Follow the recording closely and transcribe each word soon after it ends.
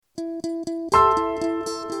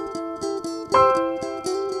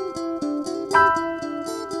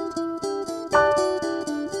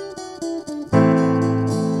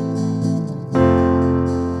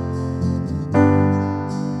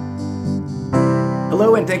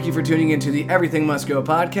Hello, and thank you for tuning into the Everything Must Go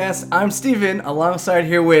podcast. I'm Steven, alongside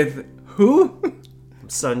here with who?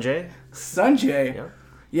 Sanjay. Sanjay. Yeah.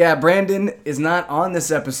 Yeah, Brandon is not on this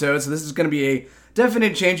episode, so this is going to be a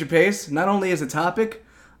definite change of pace. Not only is a topic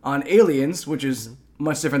on aliens, which is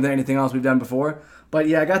much different than anything else we've done before, but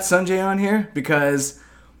yeah, I got Sanjay on here because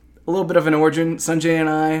a little bit of an origin. Sanjay and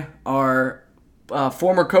I are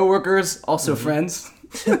former co-workers, also friends.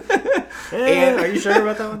 And are you sure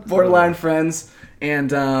about that one? Borderline friends.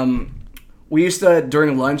 And we used to,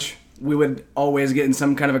 during lunch, we would always get in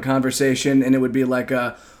some kind of a conversation, and it would be like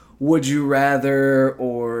a would you rather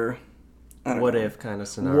or what if kind of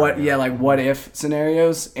scenario. What if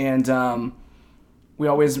scenarios. And we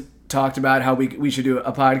always talked about how we should do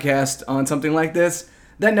a podcast on something like this.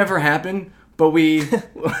 That never happened, but we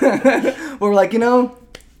were like,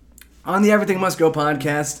 on the Everything Must Go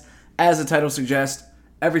podcast, as the title suggests,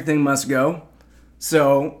 everything must go.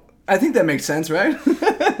 So I think that makes sense, right?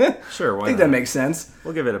 Sure, why I think not? that makes sense.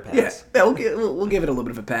 We'll give it a pass. Yeah, we'll give it a little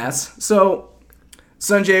bit of a pass. So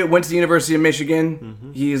Sanjay went to the University of Michigan.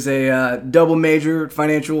 Mm-hmm. He's a double major,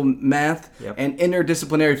 financial math and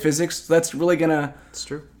interdisciplinary physics. So that's really gonna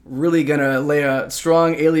lay a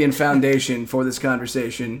strong alien foundation for this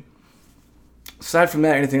conversation. Aside from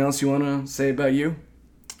that, anything else you want to say about you?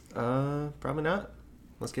 Probably not.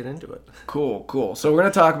 Let's get into it. Cool. So we're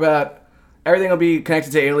going to talk about everything will be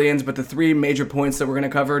connected to aliens, but the three major points that we're going to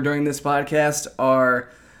cover during this podcast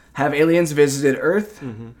are: have aliens visited Earth?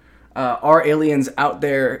 Mm-hmm. Are aliens out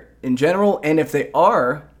there in general? And if they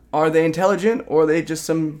are they intelligent or are they just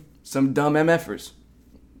some dumb MFers?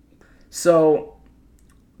 So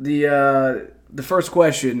the first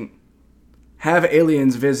question: have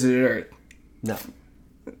aliens visited Earth? No.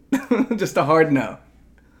 Just a hard no.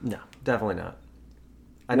 No, definitely not.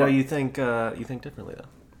 I know you think differently though.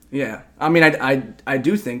 Yeah, I mean, I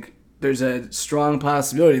do think there's a strong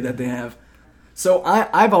possibility that they have. So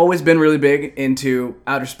I've always been really big into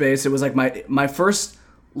outer space. It was like my first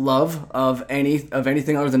love of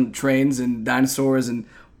anything other than trains and dinosaurs and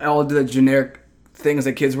all the generic things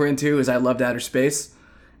that kids were into. Is I loved outer space,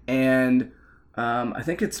 and I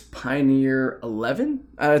think it's Pioneer 11.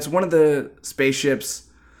 It's one of the spaceships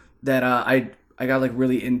that I got like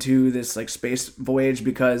really into this like space voyage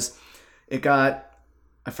because it got,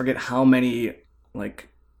 I forget how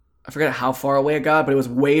far away it got, but it was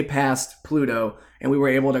way past Pluto, and we were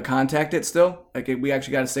able to contact it still. We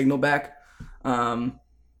actually got a signal back from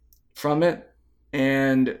it,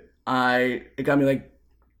 and it got me like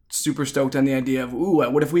super stoked on the idea of,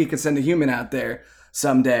 what if we could send a human out there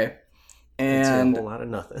someday? And it's a whole lot of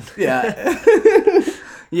nothing. Yeah.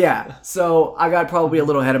 Yeah, so I got probably a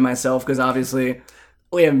little ahead of myself because obviously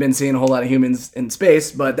we haven't been seeing a whole lot of humans in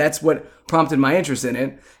space, but that's what prompted my interest in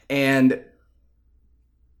it. And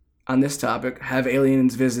on this topic, have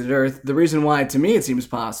aliens visited Earth? The reason why, to me, it seems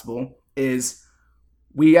possible is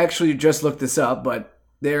we actually just looked this up, but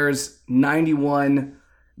there's 91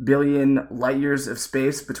 billion light years of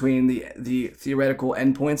space between the theoretical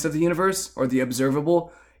endpoints of the universe, or the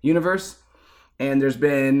observable universe. And there's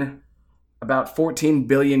been about 14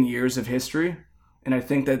 billion years of history. And I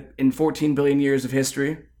think that in 14 billion years of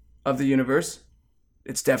history of the universe,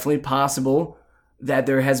 it's definitely possible that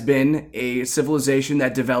there has been a civilization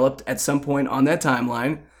that developed at some point on that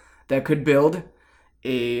timeline that could build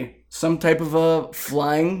some type of a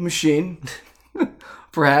flying machine,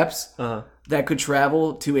 perhaps, that could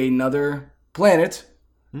travel to another planet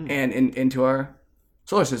and into our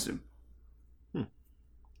solar system.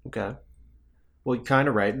 Okay. Well, you're kind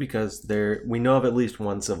of right, because we know of at least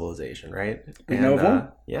one civilization, right? We know of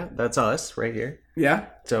one? Yeah, that's us right here. Yeah.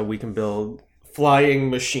 So we can build flying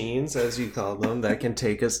machines, as you call them, that can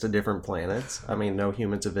take us to different planets. I mean, no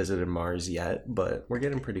humans have visited Mars yet, but we're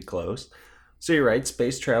getting pretty close. So you're right,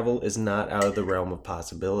 space travel is not out of the realm of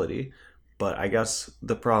possibility. But I guess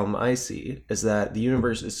the problem I see is that the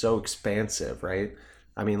universe is so expansive, right?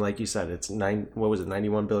 I mean, like you said, it's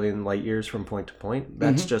 91 billion light years from point to point.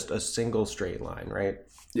 That's just a single straight line, right?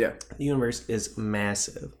 Yeah. The universe is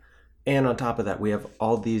massive. And on top of that, we have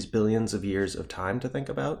all these billions of years of time to think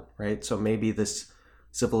about, right? So maybe this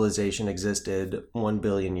civilization existed 1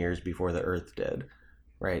 billion years before the Earth did,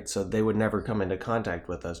 right? So they would never come into contact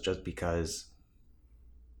with us just because,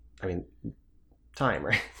 time,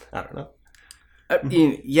 right? I don't know.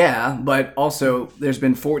 Yeah, but also there's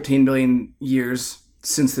been 14 billion years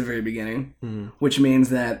since the very beginning, which means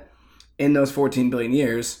that in those 14 billion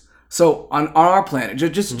years, so on our planet,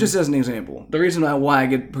 just as an example, the reason why I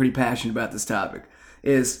get pretty passionate about this topic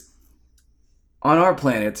is on our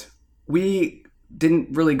planet, we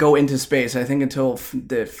didn't really go into space, I think, until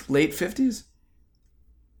the late 50s.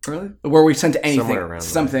 Really? Where we sent Somewhere around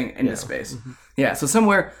something there. into Yeah. space. Yeah, so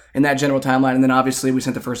somewhere in that general timeline, and then obviously we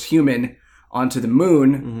sent the first human onto the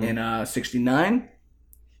moon in 69.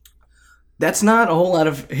 That's not a whole lot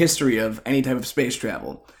of history of any type of space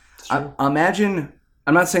travel. Imagine,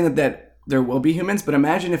 I'm not saying that there will be humans, but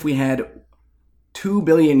imagine if we had 2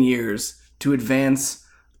 billion years to advance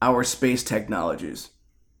our space technologies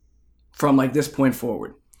from like this point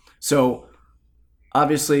forward. So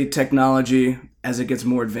obviously technology, as it gets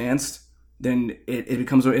more advanced, then it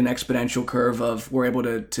becomes an exponential curve of we're able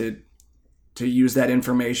to use that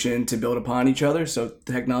information to build upon each other. So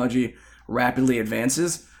technology rapidly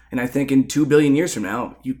advances. And I think in 2 billion years from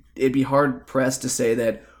now, it'd be hard pressed to say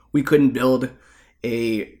that we couldn't build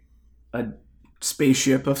a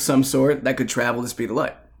spaceship of some sort that could travel the speed of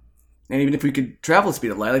light. And even if we could travel the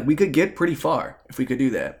speed of light, like we could get pretty far if we could do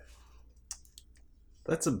that.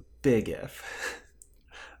 That's a big if.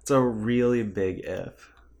 It's a really big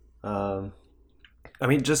if. I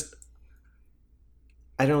mean,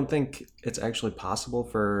 I don't think it's actually possible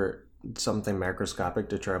for something macroscopic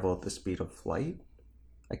to travel at the speed of light.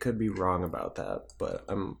 I could be wrong about that, but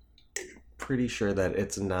I'm pretty sure that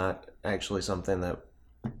it's not actually something that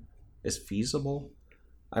is feasible.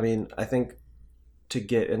 I mean, I think to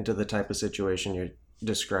get into the type of situation you're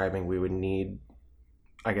describing, we would need,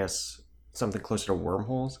 I guess, something closer to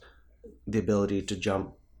wormholes, the ability to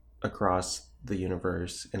jump across the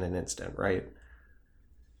universe in an instant, right?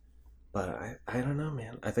 But I don't know,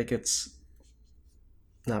 man. I think it's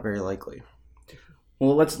not very likely.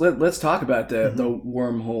 Well, let's talk about the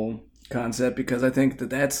wormhole concept, because I think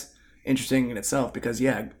that's interesting in itself. Because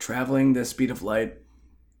yeah, traveling the speed of light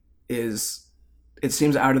it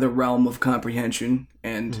seems out of the realm of comprehension,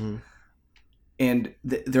 and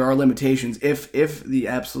there are limitations. If the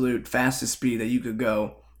absolute fastest speed that you could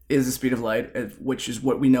go is the speed of light, which is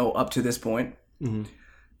what we know up to this point,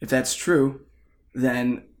 if that's true,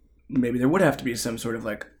 then maybe there would have to be some sort of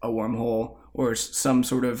like a wormhole or some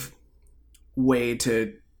sort of way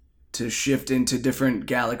to shift into different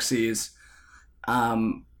galaxies.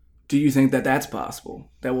 Do you think that that's possible?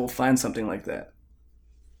 That we'll find something like that?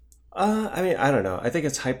 I mean, I don't know. I think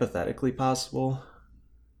it's hypothetically possible.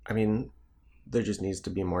 I mean, there just needs to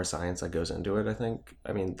be more science that goes into it, I think.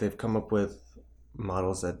 I mean, they've come up with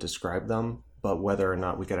models that describe them, but whether or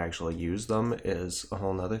not we could actually use them is a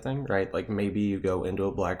whole nother thing, right? Like maybe you go into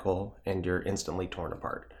a black hole and you're instantly torn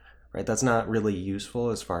apart, right? That's not really useful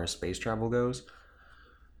as far as space travel goes.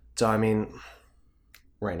 So, I mean,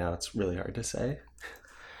 right now it's really hard to say.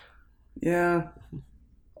 Yeah.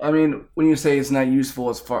 I mean, when you say it's not useful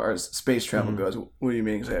as far as space travel goes, what do you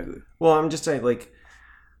mean exactly? Well, I'm just saying, like,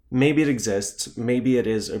 maybe it exists. Maybe it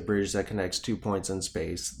is a bridge that connects 2 points in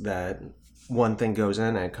space that one thing goes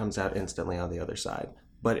in and it comes out instantly on the other side.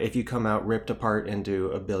 But if you come out ripped apart into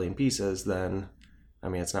a billion pieces, then, I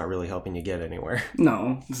mean, it's not really helping you get anywhere.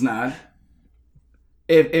 No, it's not.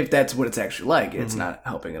 If that's what it's actually like, it's not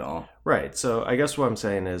helping at all. Right. So I guess what I'm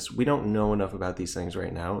saying is we don't know enough about these things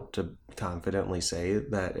right now to confidently say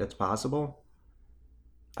that it's possible.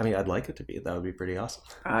 I mean, I'd like it to be. That would be pretty awesome.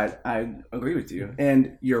 I agree with you,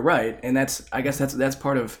 and you're right. And I guess that's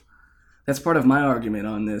part of my argument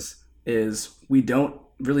on this is we don't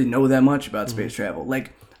really know that much about space travel.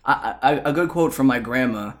 Like a good quote from my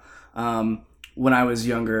grandma when I was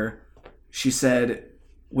younger. She said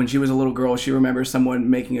when she was a little girl, she remembers someone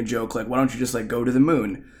making a joke like, "Why don't you just like go to the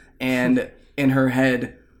moon?" And in her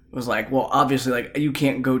head was like, "Well, obviously, like you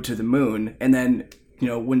can't go to the moon." And then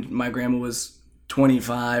when my grandma was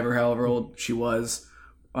 25 or however old she was,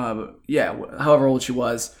 however old she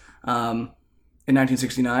was, in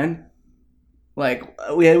 1969, like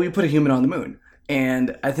we put a human on the moon.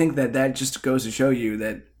 And I think that just goes to show you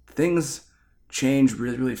that things change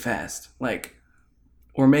really, really fast. Like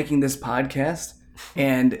we're making this podcast,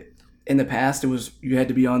 and in the past you had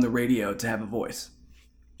to be on the radio to have a voice.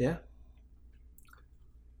 Yeah.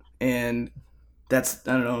 And that's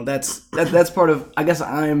part of, I guess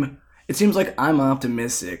it seems like I'm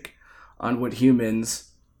optimistic on what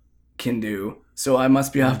humans can do, so I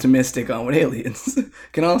must be optimistic on what aliens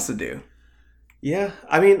can also do. Yeah,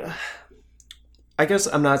 I mean, I guess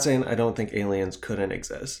I'm not saying I don't think aliens couldn't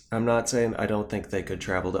exist. I'm not saying I don't think they could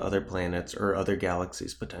travel to other planets or other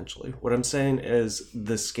galaxies potentially. What I'm saying is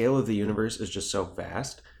the scale of the universe is just so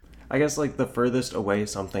vast. I guess like the furthest away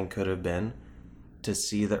something could have been to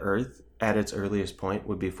see the Earth at its earliest point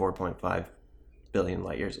would be 4.5 billion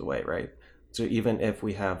light years away, right? So even if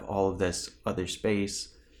we have all of this other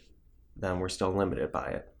space, then we're still limited by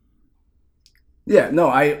it. Yeah, no,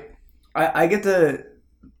 I get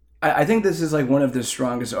I think this is like one of the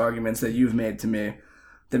strongest arguments that you've made to me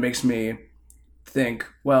that makes me think,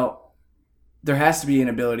 well, there has to be an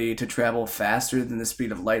ability to travel faster than the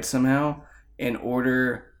speed of light somehow in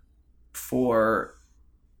order for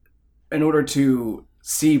in order to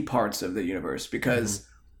see parts of the universe, because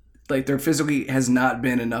like there physically has not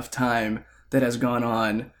been enough time that has gone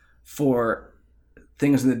on for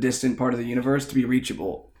things in the distant part of the universe to be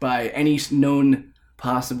reachable by any known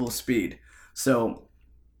possible speed. So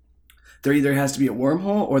there either has to be a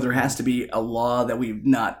wormhole or there has to be a law that we've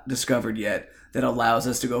not discovered yet that allows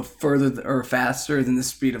us to go further or faster than the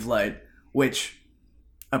speed of light, which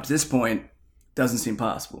up to this point doesn't seem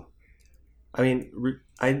possible. I mean,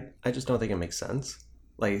 I just don't think it makes sense.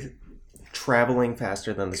 Like, traveling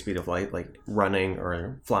faster than the speed of light, like running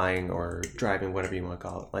or flying or driving, whatever you want to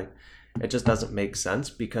call it, like, it just doesn't make sense,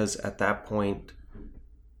 because at that point,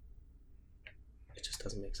 it just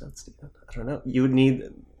doesn't make sense, Stephen. I don't know. You would need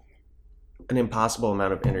an impossible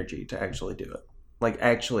amount of energy to actually do it. Like,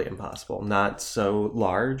 actually impossible. Not so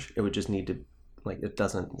large. It would just need to, like, it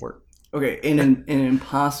doesn't work. Okay, in an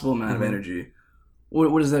impossible amount of energy.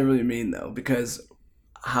 What does that really mean, though? Because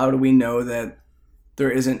how do we know that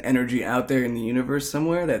there isn't energy out there in the universe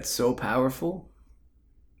somewhere that's so powerful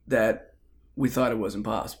that we thought it was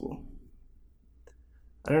impossible?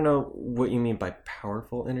 I don't know what you mean by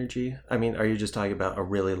powerful energy. I mean, are you just talking about a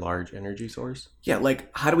really large energy source? Yeah,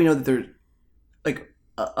 like, how do we know that there's... Like,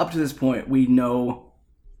 up to this point, we know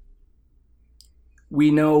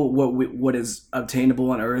what is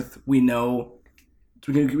obtainable on Earth. We know...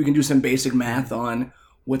 We can do some basic math on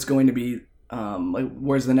what's going to be... like,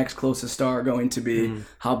 where's the next closest star going to be?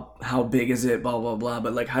 How big is it? Blah, blah, blah.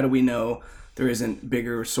 But, like, how do we know there isn't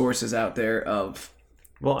bigger sources out there of...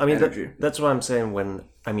 Well, I mean, energy? that's what I'm saying when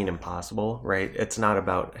I mean impossible, right? It's not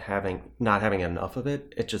about not having enough of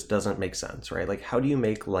it. It just doesn't make sense, right? Like, how do you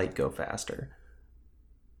make light go faster?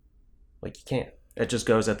 Like, you can't. It just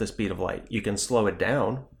goes at the speed of light. You can slow it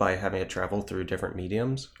down by having it travel through different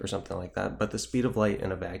mediums or something like that. But the speed of light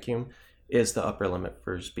in a vacuum is the upper limit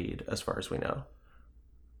for speed, as far as we know.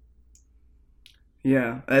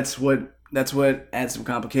 Yeah, that's what adds some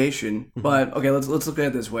complication. But okay, let's look at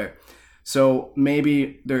it this way. So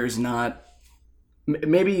maybe there's not.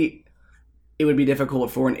 Maybe it would be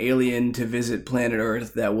difficult for an alien to visit planet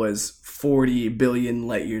Earth that was 40 billion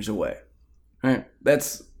light years away. Right?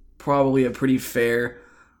 That's probably a pretty fair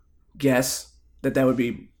guess that would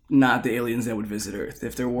be not the aliens that would visit Earth.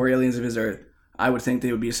 If there were aliens that visit Earth, I would think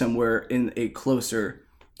they would be somewhere in a closer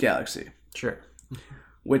galaxy. Sure.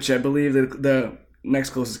 Which I believe that the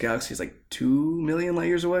next closest galaxy is like 2 million light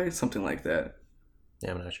years away, something like that.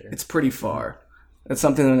 Yeah, I'm not sure. It's pretty far. That's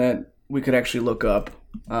something that we could actually look up,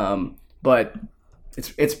 but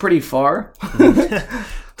it's pretty far,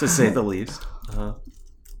 to say the least.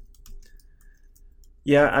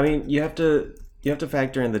 Yeah, I mean, you have to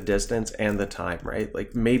factor in the distance and the time, right?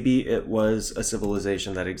 Like, maybe it was a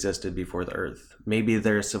civilization that existed before the Earth. Maybe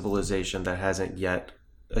they're a civilization that hasn't yet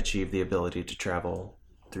achieved the ability to travel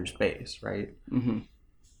through space, right?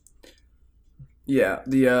 Yeah,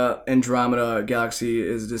 the Andromeda galaxy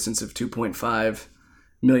is a distance of 2.5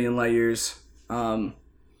 million light years.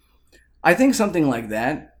 I think something like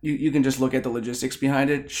that, you can just look at the logistics behind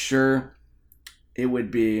it. Sure, it would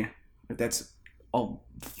be, if that's a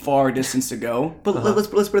far distance to go. But let's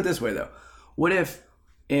put it this way, though. What if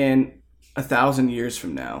in 1,000 years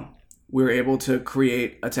from now, we were able to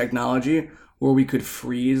create a technology where we could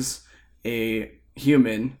freeze a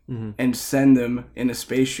human and send them in a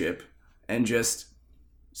spaceship and just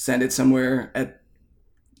send it somewhere at,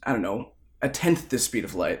 I don't know, a tenth the speed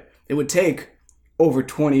of light? It would take over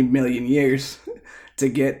 20 million years to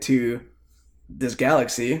get to this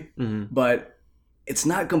galaxy, but it's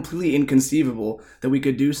not completely inconceivable that we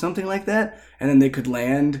could do something like that, and then they could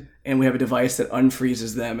land, and we have a device that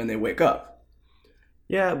unfreezes them, and they wake up.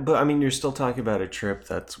 Yeah, but I mean, you're still talking about a trip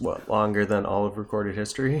that's, longer than all of recorded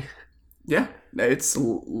history? Yeah, it's a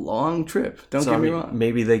long trip. Don't get me wrong.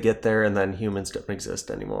 Maybe they get there and then humans don't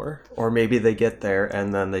exist anymore. Or maybe they get there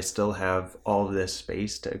and then they still have all of this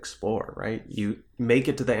space to explore, right? You make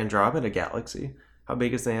it to the Andromeda galaxy. How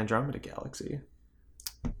big is the Andromeda galaxy?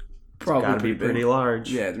 Probably got to be pretty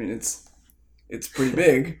large. Yeah, I mean, it's pretty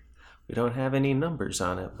big. We don't have any numbers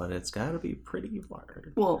on it, but it's got to be pretty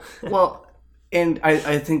large. Well, and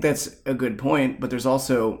I think that's a good point, but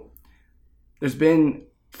there's been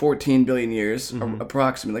 14 billion years,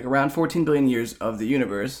 approximately, like around 14 billion years of the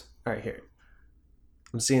universe. All right, here.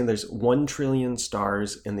 I'm seeing there's 1 trillion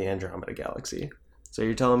stars in the Andromeda galaxy. So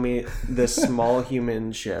you're telling me this small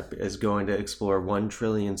human ship is going to explore 1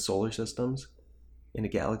 trillion solar systems in a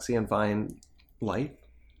galaxy and find life?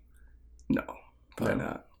 No, probably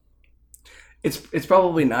not. It's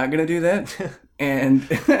probably not going to do that. And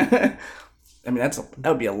I mean, that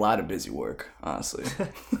would be a lot of busy work, honestly.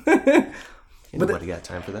 Nobody got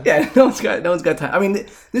time for that. Yeah, no one's got time. I mean,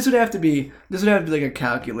 this would have to be like a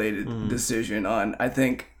calculated decision on. I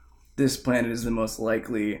think this planet is the most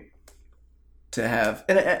likely to have,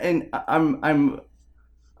 and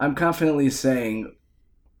I'm confidently saying,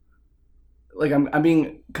 like I'm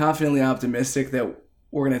being confidently optimistic that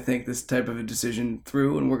we're gonna think this type of a decision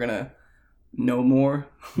through, and we're gonna know more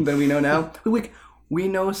than we know now. We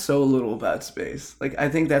know so little about space. Like, I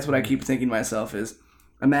think that's what I keep thinking to myself is,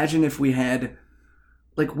 imagine if we had,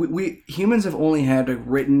 like, we humans have only had a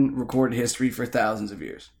written, recorded history for thousands of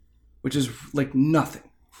years, which is like nothing.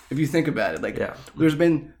 If you think about it, like, there's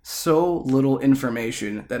been so little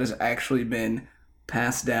information that has actually been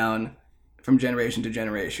passed down from generation to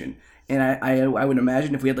generation. And I would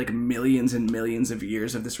imagine if we had like millions and millions of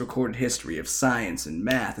years of this recorded history of science and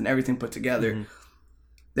math and everything put together,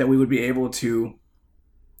 that we would be able to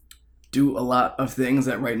do a lot of things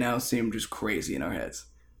that right now seem just crazy in our heads.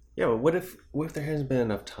 Yeah, but what if there hasn't been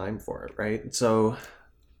enough time for it, right? So,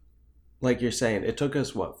 like you're saying, it took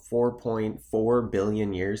us, 4.4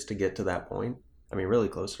 billion years to get to that point? I mean, really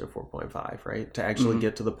closer to 4.5, right? To actually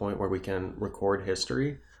get to the point where we can record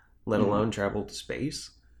history, let alone travel to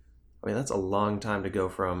space. I mean, that's a long time to go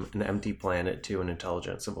from an empty planet to an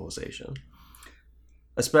intelligent civilization.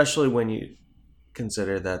 Especially when you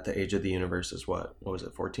consider that the age of the universe is what was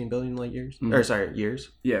it, 14 billion light years? Or sorry,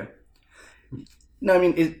 years? Yeah. No, I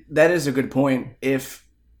mean, that is a good point. If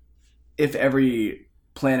every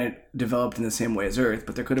planet developed in the same way as Earth,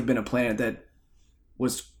 but there could have been a planet that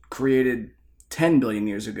was created 10 billion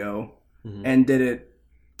years ago and did it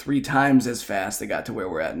 3 times as fast they got to where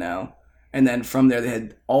we're at now. And then from there, they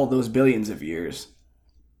had all those billions of years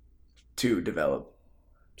to develop.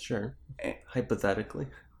 Sure. Hypothetically.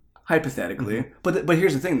 But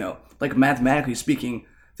here's the thing, though. Like, mathematically speaking,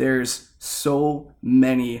 there's so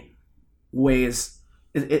many ways.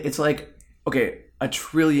 It's like, okay, a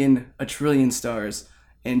trillion stars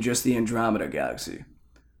in just the Andromeda galaxy.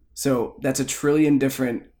 So that's a trillion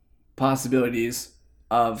different possibilities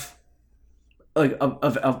of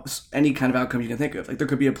any kind of outcome you can think of. Like, there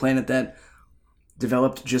could be a planet that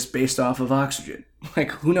developed just based off of oxygen.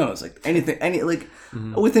 Like, who knows? Like,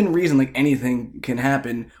 within reason, like, anything can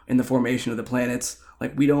happen in the formation of the planets.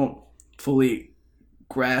 Like, we don't fully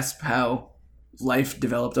grasp how life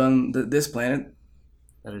developed on this planet.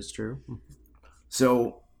 That is true.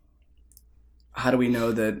 So, how do we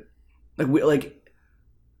know that? Like,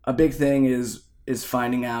 a big thing is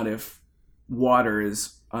finding out if water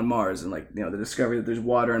is on Mars, and, like, the discovery that there's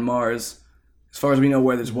water on Mars. As far as we know,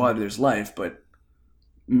 where there's water, there's life. But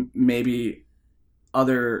maybe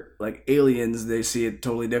other, like, aliens, they see it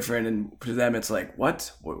totally different, and to them it's like,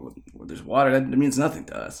 what? There's water? That means nothing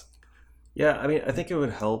to us. Yeah, I mean, I think it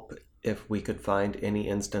would help if we could find any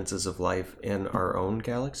instances of life in our own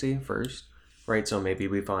galaxy first, right? So maybe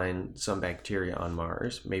we find some bacteria on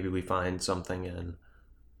Mars. Maybe we find something in,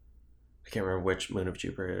 I can't remember which moon of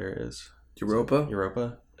Jupiter it is. Europa?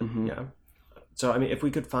 Europa? Yeah. So, I mean, if we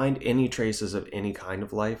could find any traces of any kind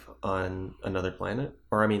of life on another planet,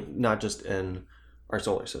 or, I mean, not just in our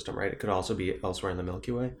solar system, right? It could also be elsewhere in the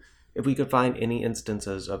Milky Way. If we could find any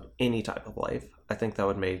instances of any type of life, I think that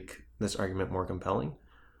would make this argument more compelling.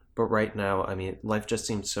 But right now, I mean, life just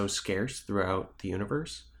seems so scarce throughout the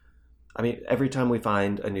universe. I mean, every time we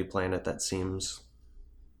find a new planet that seems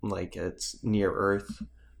like it's near Earth,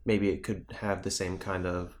 maybe it could have the same kind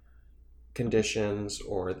of conditions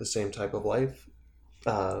or the same type of life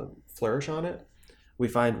flourish on it, we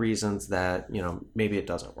find reasons that, maybe it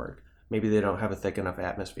doesn't work. Maybe they don't have a thick enough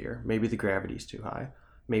atmosphere. Maybe the gravity's too high.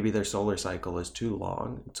 Maybe their solar cycle is too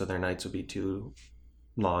long, so their nights would be too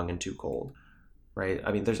long and too cold, right?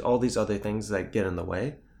 I mean, there's all these other things that get in the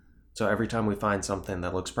way. So every time we find something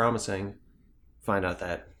that looks promising, find out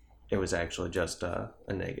that it was actually just a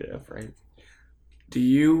negative, right? Do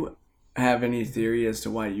you have any theory as to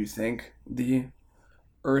why you think the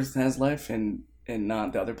Earth has life and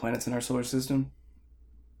not the other planets in our solar system?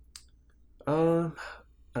 I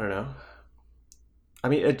don't know. I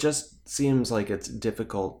mean, it just seems like it's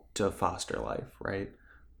difficult to foster life, right?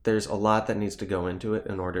 There's a lot that needs to go into it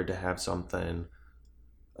in order to have something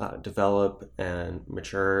develop and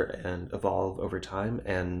mature and evolve over time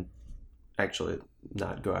and actually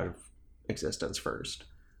not go out of existence first,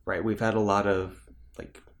 right? We've had a lot of,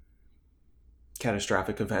 like,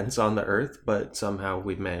 catastrophic events on the Earth, but somehow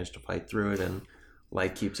we've managed to fight through it and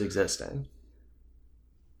life keeps existing.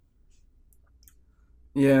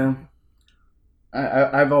 Yeah,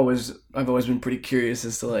 I've always been pretty curious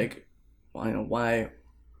as to, like, why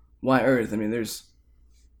Earth. I mean, there's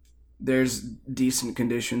there's decent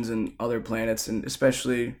conditions in other planets, and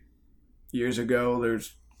especially years ago,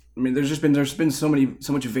 there's been so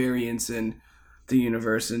much variance in the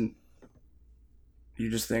universe, and you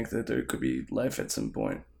just think that there could be life at some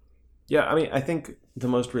point. Yeah, I mean, I think the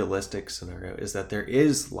most realistic scenario is that there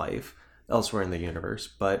is life elsewhere in the universe,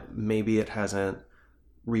 but maybe it hasn't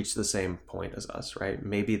reached the same point as us, right?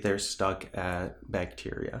 Maybe they're stuck at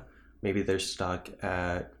bacteria. Maybe they're stuck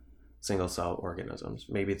at single cell organisms.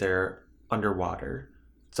 Maybe they're underwater.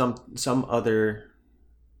 Some other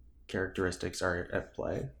characteristics are at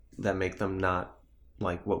play that make them not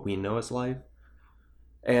like what we know as life.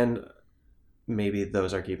 And maybe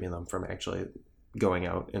those are keeping them from actually going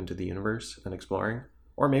out into the universe and exploring.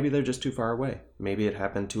 Or maybe they're just too far away. Maybe it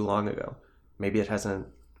happened too long ago. Maybe it hasn't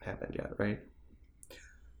happened yet, right?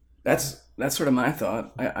 That's sort of my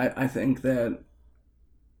thought. I think that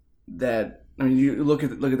I mean, you look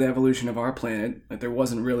at the evolution of our planet. Like, there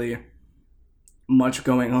wasn't really much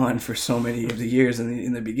going on for so many of the years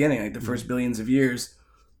in the beginning, like the first billions of years.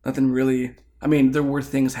 Nothing really. I mean, there were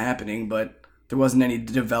things happening, but there wasn't any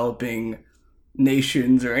developing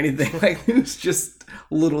nations or anything. Like, it was just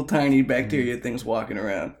little tiny bacteria things walking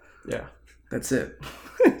around. Yeah, that's it.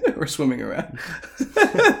 We're swimming around.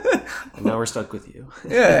 And now we're stuck with you.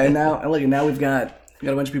 Yeah, and now we've got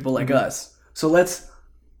a bunch of people like us. So let's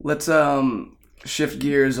shift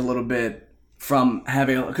gears a little bit from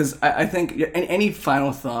having, because I think, any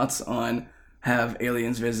final thoughts on have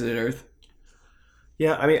aliens visited Earth?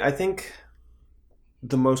 Yeah, I mean, I think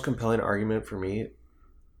the most compelling argument for me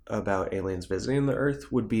about aliens visiting the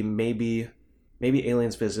Earth would be maybe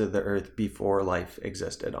aliens visited the Earth before life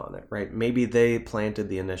existed on it, right? Maybe they planted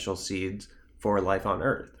the initial seeds for life on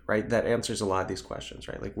Earth, right? That answers a lot of these questions,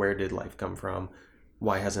 right? Like, where did life come from?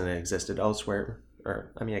 Why hasn't it existed elsewhere?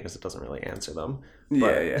 Or, I mean, I guess it doesn't really answer them.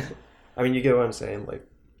 But, yeah. I mean, you get what I'm saying? Like,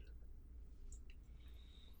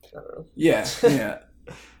 I don't know. Yeah.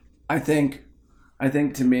 I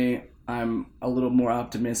think to me, I'm a little more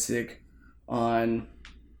optimistic on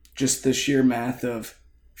just the sheer math of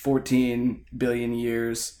 14 billion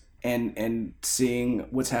years and seeing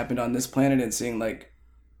what's happened on this planet, and seeing, like,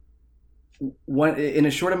 in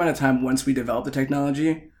a short amount of time, once we develop the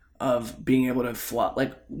technology of being able to fly,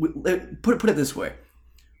 like, put it this way,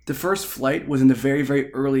 the first flight was in the very,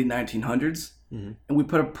 very early 1900s, and we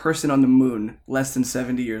put a person on the moon less than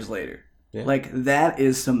 70 years later. Yeah. Like, that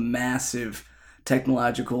is some massive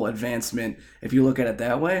technological advancement if you look at it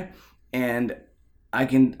that way. And I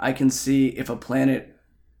can see, if a planet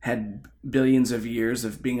had billions of years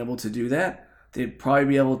of being able to do that, they'd probably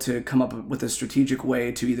be able to come up with a strategic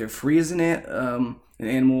way to either freeze an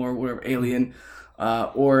animal or whatever, alien,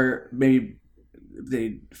 or maybe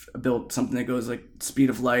they built something that goes like speed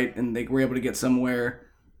of light, and they were able to get somewhere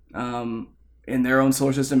in their own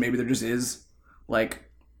solar system. Maybe there just is, like,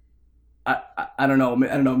 I don't know.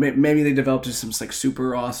 Maybe they developed just some, like,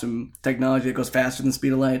 super awesome technology that goes faster than the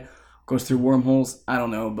speed of light, goes through wormholes. I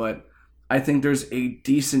don't know, but I think there's a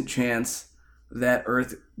decent chance that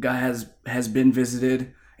Earth has been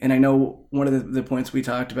visited. And I know one of the points we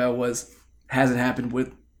talked about was, has it happened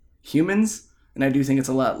with humans? And I do think it's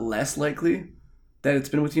a lot less likely that it's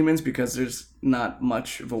been with humans, because there's not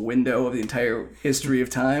much of a window of the entire history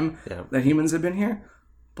of time that humans have been here.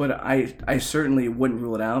 But I certainly wouldn't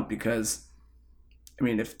rule it out, because, I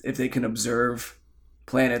mean, if they can observe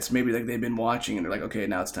planets, maybe, like, they've been watching and they're like, okay,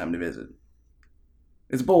 now it's time to visit.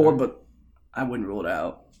 It's bold, but I wouldn't rule it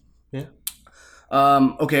out. Yeah.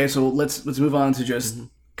 Okay, so let's move on to just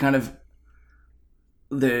kind of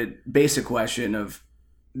the basic question of,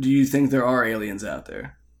 do you think there are aliens out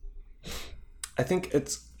there? I think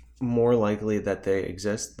it's more likely that they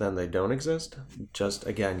exist than they don't exist. Just,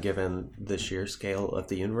 again, given the sheer scale of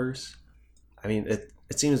the universe. I mean, it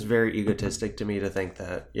seems very egotistic to me to think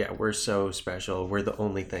that, yeah, we're so special. We're the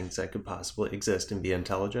only things that could possibly exist and be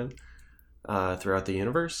intelligent throughout the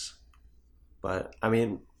universe. But, I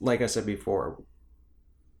mean, like I said before,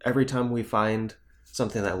 every time we find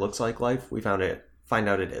something that looks like life, we find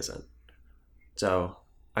out it isn't. So,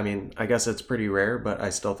 I mean, I guess it's pretty rare, but I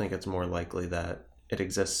still think it's more likely that it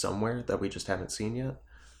exists somewhere that we just haven't seen yet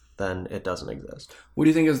than it doesn't exist. What do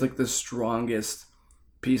you think is, like, the strongest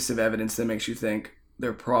piece of evidence that makes you think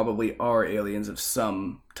there probably are aliens of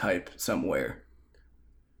some type somewhere?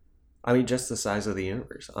 I mean, just the size of the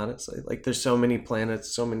universe, honestly. Like, there's so many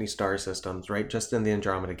planets, so many star systems, right? Just in the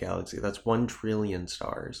Andromeda Galaxy, that's 1 trillion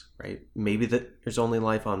stars, right? Maybe there's only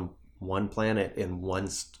life on one planet in one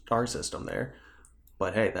star system there.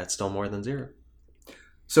 But hey, that's still more than 0.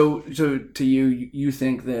 So to you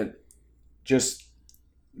think that just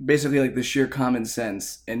basically, like, the sheer common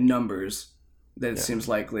sense and numbers that it seems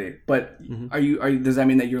likely. But Mm-hmm. are you? Does that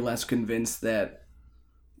mean that you're less convinced that,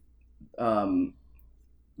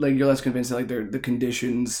 you're less convinced that the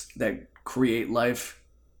conditions that create life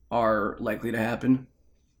are likely to happen?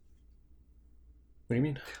 What do you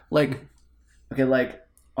mean? Like, okay, like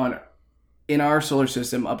in our solar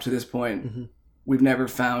system up to this point, Mm-hmm. we've never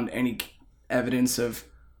found any evidence of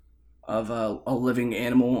a living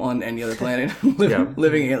animal on any other planet, Yeah.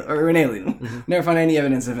 living or an alien. Mm-hmm. Never found any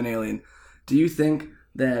evidence of an alien. Do you think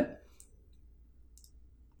that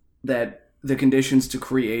the conditions to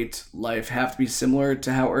create life have to be similar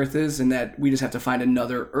to how Earth is, and that we just have to find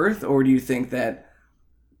another Earth, or do you think that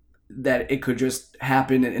it could just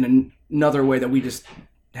happen in another way that we just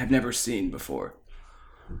have never seen before?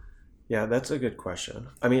 Yeah, that's a good question.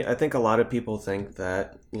 I mean, I think a lot of people think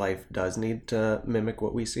that life does need to mimic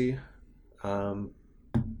what we see. But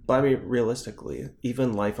I mean, realistically,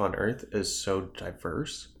 even life on Earth is so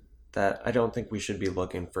diverse that I don't think we should be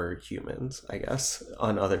looking for humans, I guess,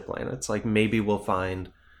 on other planets. Like, maybe we'll find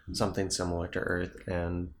something similar to Earth,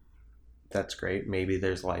 and that's great. Maybe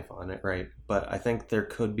there's life on it, right? But I think there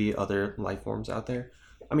could be other life forms out there.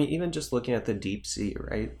 I mean, even just looking at the deep sea,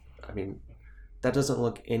 right? I mean, that doesn't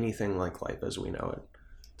look anything like life as we know it.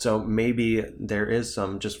 So maybe there is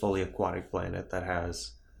some just fully aquatic planet that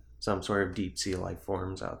has some sort of deep sea life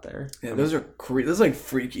forms out there. Yeah, those are those are like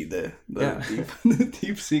freaky. The Yeah. the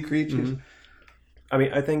deep sea creatures. Mhm. I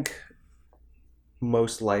mean, I think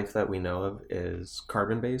most life that we know of is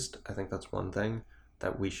carbon based. I think that's one thing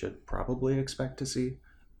that we should probably expect to see.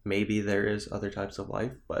 Maybe there is other types of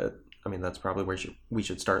life, but I mean, that's probably where we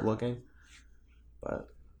should start looking. But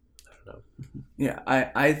I don't know. Yeah,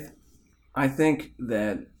 I think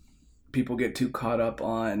that people get too caught up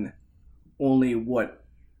on only what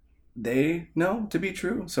they know to be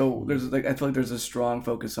true. So there's I feel like there's a strong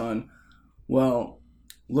focus on, well,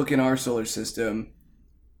 look in our solar system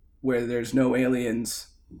where there's no aliens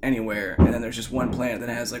anywhere, and then there's just one planet that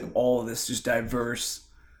has like all of this just diverse,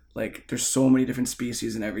 like there's so many different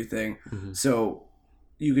species and everything. Mhm. So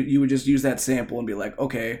you would just use that sample and be like,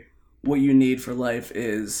 okay, what you need for life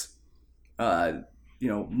is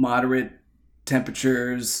moderate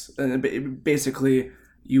temperatures, and basically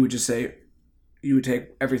you would just say you would take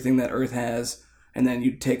everything that Earth has, and then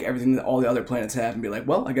you'd take everything that all the other planets have and be like,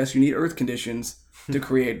 well, I guess you need Earth conditions to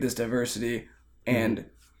create this diversity. And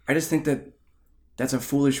I just think that that's a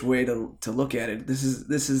foolish way to look at it. This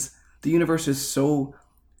is the universe is so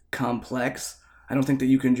complex. I don't think that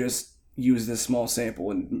you can just use this small sample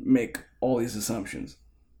and make all these assumptions.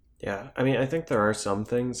 Yeah, I mean, I think there are some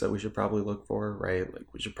things that we should probably look for, right? Like,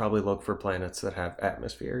 we should probably look for planets that have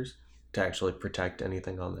atmospheres to actually protect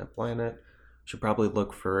anything on that planet. Should probably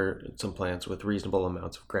look for some planets with reasonable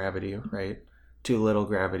amounts of gravity, right? Too little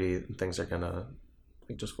gravity, things are gonna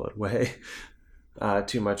just float away.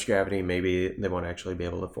 Too much gravity, maybe they won't actually be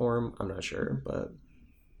able to form. I'm not sure, but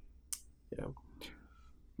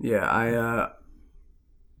Yeah,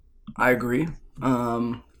 I agree.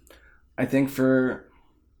 I think for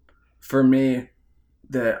me,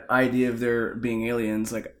 the idea of there being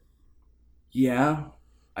aliens, like, yeah,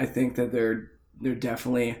 I think that they're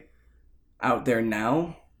definitely out there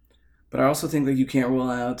now, but I also think that you can't rule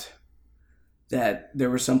out that there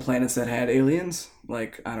were some planets that had aliens,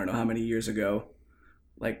 like, I don't know how many years ago,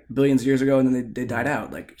 like billions of years ago, and then they died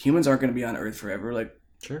out. Like, humans aren't going to be on Earth forever. Like,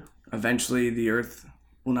 sure. Eventually the Earth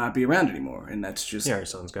will not be around anymore, and that's just Yeah, our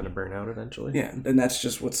sun's gonna burn out eventually. yeah, and that's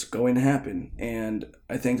just what's going to happen. And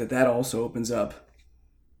I think that also opens up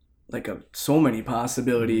like so many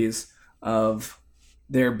possibilities of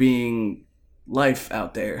there being life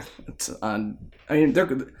out there.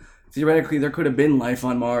 Theoretically there could have been life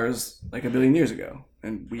on Mars like a billion years ago,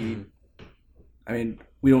 and we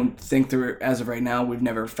don't think there, as of right now, we've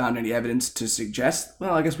never found any evidence to suggest.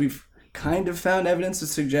 Well, I guess we've kind of found evidence to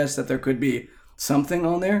suggest that there could be something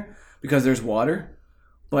on there because there's water.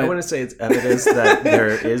 But I wouldn't say it's evidence that there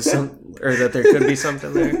is some, or that there could be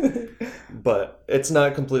something there, but it's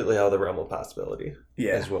not completely out of the realm of possibility.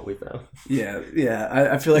 Yeah. Is what we found.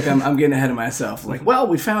 Yeah. I feel like I'm getting ahead of myself. Like, well,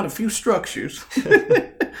 we found a few structures.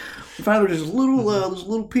 We found there's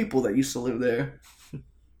little people that used to live there.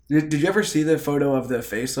 Did you ever see the photo of the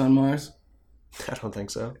face on Mars? I don't think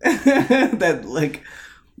so. That like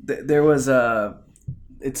there was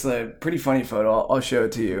it's a pretty funny photo. I'll show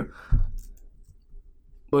it to you.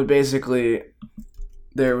 But basically,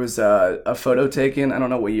 there was a photo taken. I don't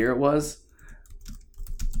know what year it was,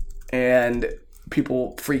 and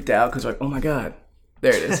people freaked out because like, oh my god,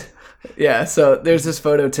 there it is. Yeah. So there's this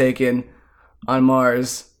photo taken on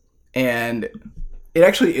Mars, and it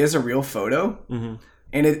actually is a real photo. Mm-hmm.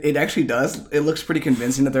 And it actually does. It looks pretty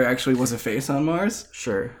convincing that there actually was a face on Mars.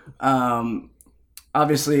 Sure.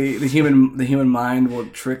 Obviously, the human mind will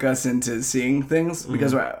trick us into seeing things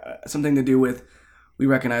because something to do with we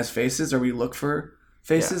recognize faces or we look for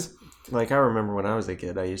faces. Yeah. Like I remember when I was a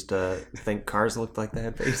kid, I used to think cars looked like they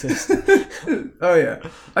had faces. Oh yeah,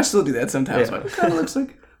 I still do that sometimes. Yeah. Like, it kind of looks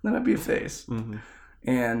like that might be a face.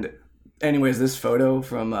 And anyways, this photo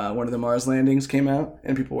from one of the Mars landings came out,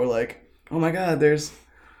 and people were like, "Oh my God, there's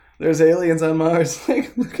aliens on Mars!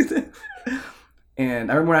 Like, look at that!"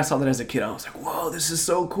 And I remember when I saw that as a kid, I was like, "Whoa, this is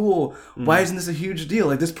so cool! Why isn't this a huge deal?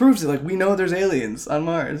 Like, this proves it. Like, we know there's aliens on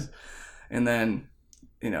Mars." And then,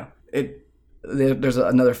 there's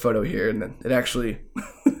another photo here, and then it actually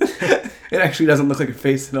doesn't look like a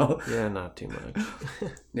face at all. Yeah, not too much.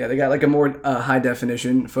 Yeah, they got like a more high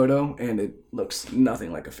definition photo, and it looks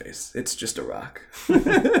nothing like a face. It's just a rock.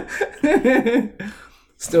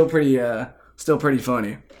 Still pretty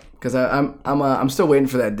funny, because I'm still waiting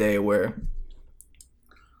for that day where,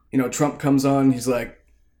 Trump comes on. He's like,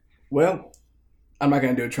 "Well, I'm not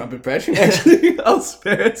gonna do a Trump impression. Actually, I'll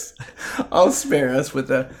spare us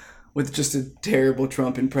with just a terrible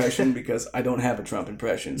Trump impression because I don't have a Trump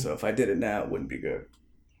impression. So if I did it now, it wouldn't be good.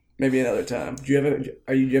 Maybe another time. Do you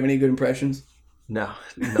have any good impressions? No,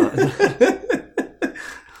 none.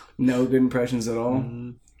 No good impressions at all?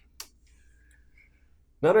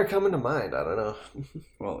 None are coming to mind. I don't know.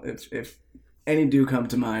 Well, if any do come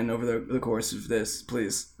to mind over the course of this,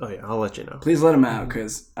 please. Oh yeah, I'll let you know. Please let them out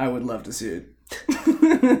because I would love to see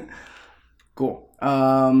it. Cool.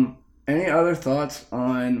 Any other thoughts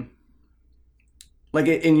on, like,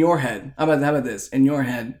 in your head? How about this? In your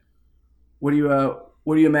head, what do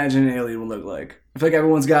you imagine an alien would look like? I feel like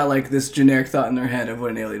everyone's got like this generic thought in their head of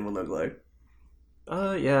what an alien would look like.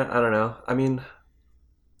 Yeah, I don't know. I mean,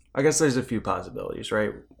 I guess there's a few possibilities,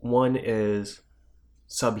 right? One is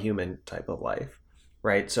subhuman type of life,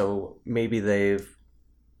 right? So maybe they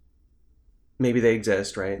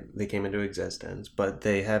exist, right? They came into existence, but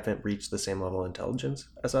they haven't reached the same level of intelligence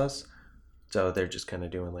as us. So they're just kind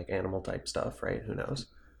of doing like animal type stuff, right? Who knows?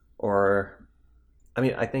 Or, I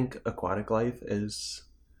mean, I think aquatic life is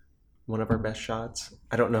one of our best shots.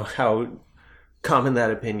 I don't know how common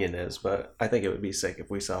that opinion is, but I think it would be sick if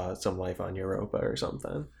we saw some life on Europa or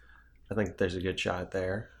something. I think there's a good shot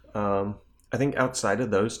there. I think outside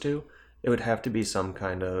of those two, it would have to be some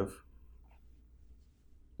kind of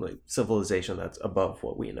like civilization that's above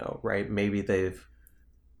what we know, right? Maybe they've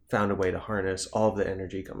found a way to harness all of the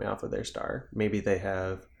energy coming off of their star. Maybe they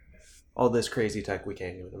have all this crazy tech we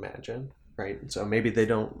can't even imagine, right? So maybe they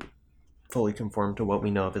don't fully conform to what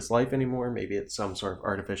we know of as life anymore. Maybe it's some sort of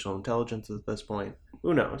artificial intelligence at this point.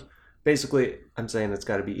 Who knows? Basically, I'm saying it's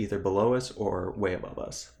got to be either below us or way above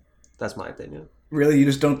us. That's my opinion. Really? You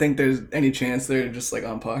just don't think there's any chance they're just like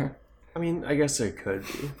on par? I mean, I guess it could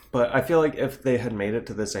be. But I feel like if they had made it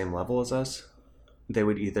to the same level as us, they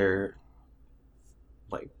would either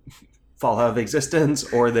like fall out of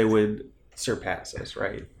existence or they would surpass us,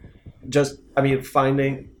 right? Just, I mean,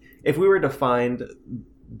 if we were to find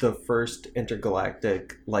the first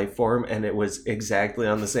intergalactic life form and it was exactly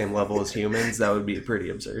on the same level as humans, that would be pretty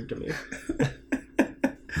absurd to me.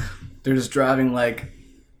 They're just driving like,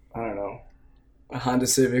 I don't know, a Honda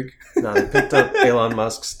Civic. No, they picked up Elon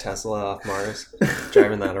Musk's Tesla off Mars,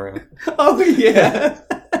 driving that around. Oh, yeah.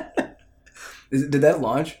 Did that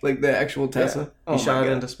launch? Like the actual Tesla? Yeah. Oh, he shot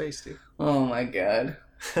it into space, dude. Oh, my God.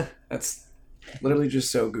 That's literally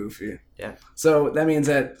just so goofy. Yeah. So that means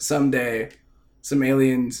that someday some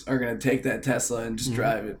aliens are going to take that Tesla and just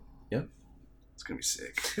drive it. Yep. It's going to be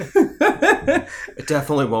sick. It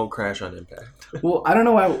definitely won't crash on impact. Well, I don't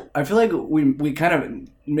know why. I feel like we kind of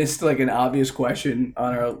missed like an obvious question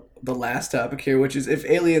on the last topic here, which is if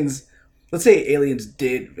aliens, let's say aliens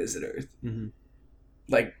did visit Earth,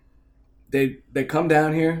 like they come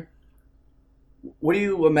down here. What do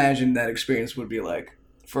you imagine that experience would be like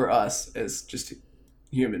for us as just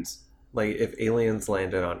humans? Like if aliens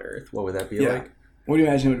landed on Earth, what would that be like? What do you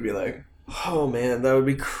imagine it would be like? Oh man, that would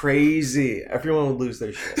be crazy. Everyone would lose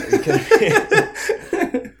their shit. Are you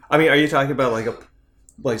kidding me? I mean, are you talking about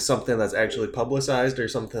like something that's actually publicized or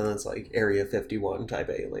something that's like Area 51 type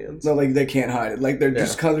aliens? No, like they can't hide it. Like they're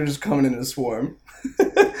just coming in a swarm.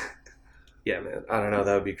 Yeah, man. I don't know.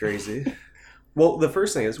 That would be crazy. Well, the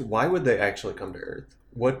first thing is, why would they actually come to Earth?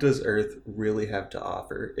 What does Earth really have to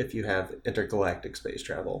offer if you have intergalactic space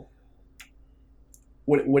travel?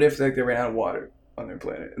 What if like they ran out of water on their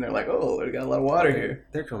planet and they're like, oh, we got a lot of water here?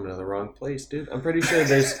 They're coming to the wrong place, dude. I'm pretty sure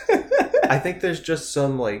there's... I think there's just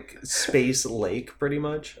some like space lake, pretty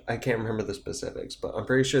much. I can't remember the specifics, but I'm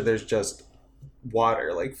pretty sure there's just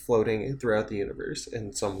water like floating throughout the universe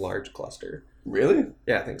in some large cluster. Really?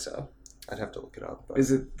 Yeah, I think so. I'd have to look it up. But...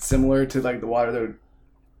 Is it similar to like the water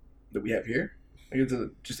that we have here? Like is it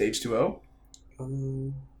just H2O?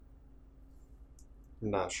 I'm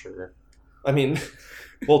not sure. I mean,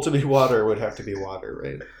 well, to be water would have to be water,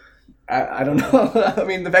 right? I don't know. I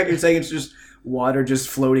mean, the fact you're saying it's just water just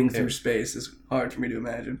floating through space is hard for me to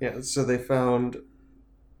imagine. Yeah, so they found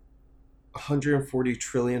 140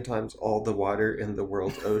 trillion times all the water in the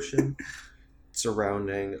world's ocean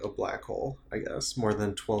surrounding a black hole, I guess, more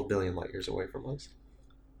than 12 billion light years away from us.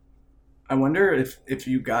 I wonder if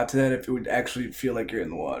you got to that, if it would actually feel like you're in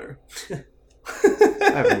the water.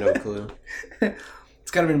 I have no clue.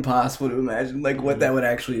 It's kind of impossible to imagine like what that would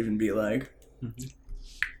actually even be like.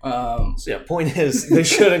 So yeah, point is they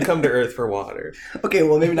shouldn't come to Earth for water. Okay,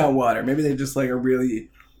 well maybe not water. Maybe they just like are really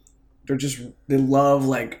they love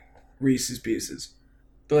like Reese's Pieces.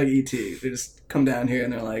 They're like E.T. They just come down here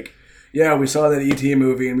and they're like, yeah, we saw that E.T.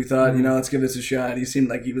 movie and we thought, let's give this a shot. He seemed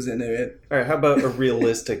like he was into it. All right, how about a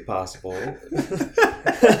realistic possible?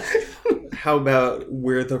 How about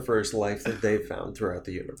we're the first life that they've found throughout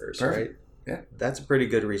the universe, Perfect. right? Yeah. That's a pretty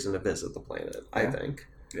good reason to visit the planet, I think.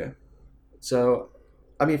 Yeah. So,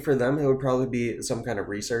 I mean, for them, it would probably be some kind of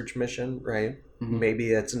research mission, right? Mm-hmm.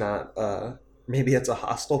 Maybe it's not, maybe it's a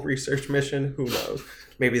hostile research mission. Who knows?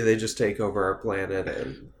 Maybe they just take over our planet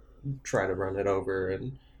and try to run it over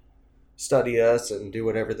and study us and do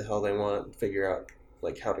whatever the hell they want, figure out,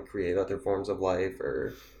 like, how to create other forms of life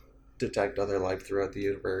or detect other life throughout the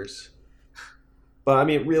universe. But, I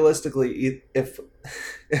mean, realistically, if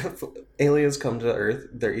aliens come to Earth,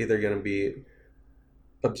 they're either going to be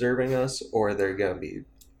observing us or they're going to be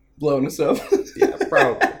blowing us up. Yeah,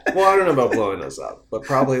 probably. Well, I don't know about blowing us up, but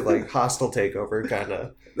probably like hostile takeover kind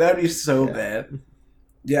of. That'd be so bad.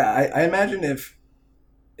 Yeah, I imagine if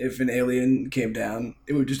an alien came down,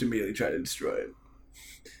 it would just immediately try to destroy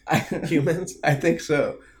it. Humans? I think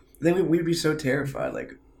so. Then we'd be so terrified.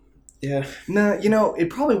 Like, yeah. No, it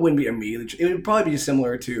probably wouldn't be immediately. It would probably be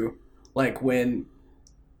similar to like when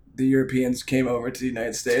the Europeans came over to the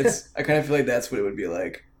United States. I kind of feel like that's what it would be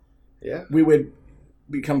like. Yeah. We would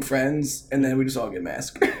become friends, and then we just all get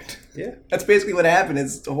massacred. Yeah. That's basically what happened.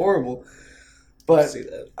 It's horrible. But see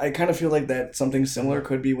that. I kind of feel like that something similar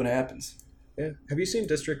could be what happens. Yeah. Have you seen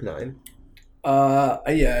District 9? Yeah,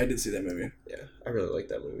 I did see that movie. Yeah, I really like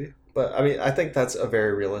that movie. But, I mean, I think that's a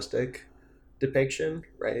very realistic depiction,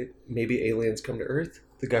 right? Maybe aliens come to Earth.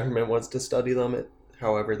 The government wants to study them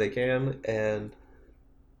however they can, and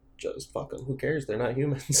just fuck them. Who cares? They're not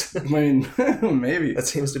humans. I mean, maybe. That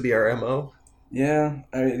seems to be our MO. Yeah,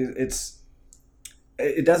 I mean,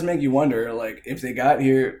 it does make you wonder, like, if they got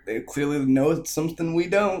here, they clearly know something we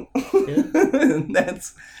don't. Yeah.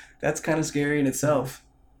 That's kind of scary in itself.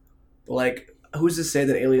 But, like, who's to say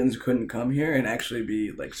that aliens couldn't come here and actually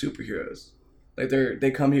be, like, superheroes? Like,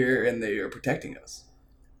 they come here and they are protecting us.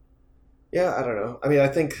 Yeah, I don't know. I mean, I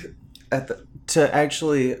think to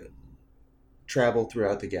actually travel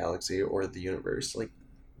throughout the galaxy or the universe, like,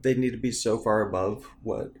 they need to be so far above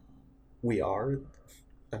what we are.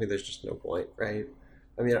 I mean, there's just no point, right?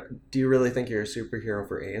 I mean, do you really think you're a superhero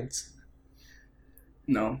for ants?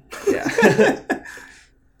 No. Yeah.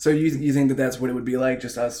 So you think that that's what it would be like,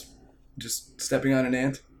 just us just stepping on an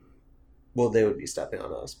ant? Well, they would be stepping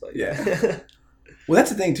on us, but yeah. Well,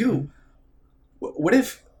 that's the thing too. What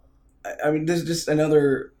if? I mean, there's just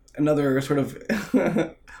another sort of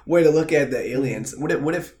way to look at the aliens.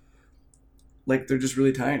 What if, like, they're just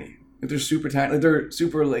really tiny? If they're super tiny, like, they're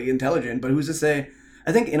super like intelligent, but who's to say?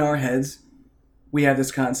 I think in our heads, we have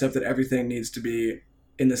this concept that everything needs to be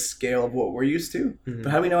in the scale of what we're used to. Mm-hmm.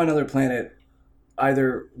 But how do we know on another planet,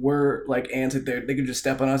 either we're like ants, like they could just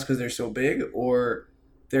step on us because they're so big, or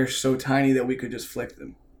they're so tiny that we could just flick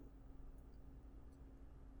them?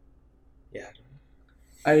 Yeah.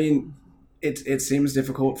 I mean, it seems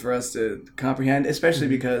difficult for us to comprehend, especially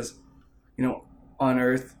because, on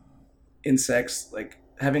Earth, insects, like,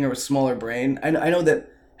 having a smaller brain. I know that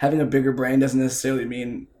having a bigger brain doesn't necessarily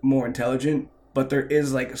mean more intelligent, but there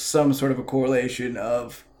is, like, some sort of a correlation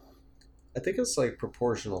of... I think it's, like,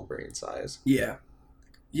 proportional brain size. Yeah.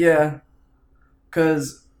 Yeah.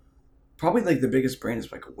 Because probably, like, the biggest brain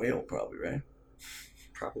is, like, a whale, probably, right?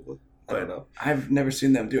 Probably. I don't know. I've never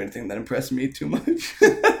seen them do anything that impressed me too much.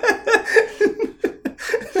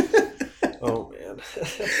 Oh, man.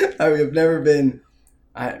 I've never been...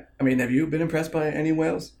 I mean, have you been impressed by any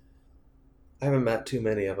whales? I haven't met too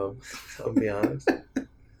many of them, I'll be honest.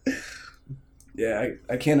 Yeah,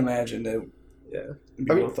 I can't imagine that. Yeah. It'd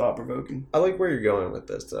be real thought-provoking. I like where you're going with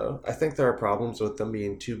this, though. I think there are problems with them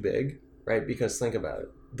being too big, right? Because think about it.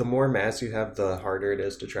 the more mass you have, the harder it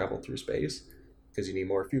is to travel through space because you need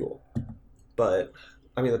more fuel. But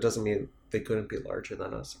I mean, that doesn't mean they couldn't be larger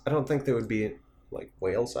than us. I don't think they would be like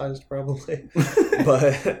whale sized, probably.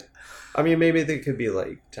 But I mean, maybe they could be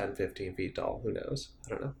like 10, 15 feet tall. Who knows? I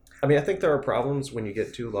don't know. I mean, I think there are problems when you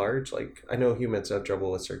get too large. Like, I know humans have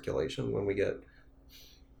trouble with circulation when we get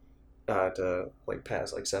to like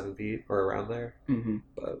past like 7 feet or around there. Mm-hmm.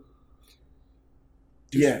 But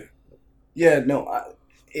Yeah, yeah. No,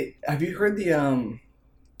 have you heard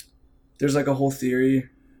there's like a whole theory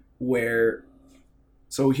where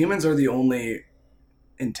so humans are the only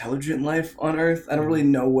intelligent life on Earth. I don't really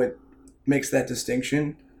know what makes that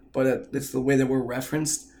distinction, but it's the way that we're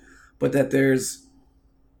referenced. But that there's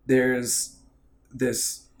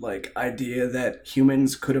this like idea that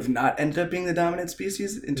humans could have not ended up being the dominant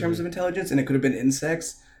species in terms of intelligence, and it could have been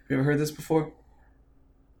insects. Have you ever heard this before?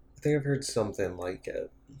 I think I've heard something like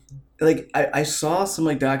it. Like I saw some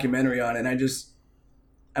like documentary on it, and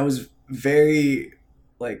I was very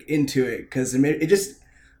like into it because it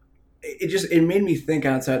made me think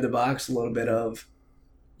outside the box a little bit of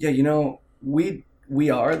yeah, we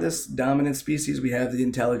are this dominant species. We have the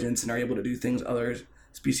intelligence and are able to do things other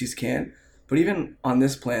species can't. But even on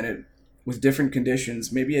this planet, with different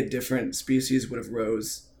conditions, maybe a different species would have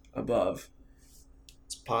rose above.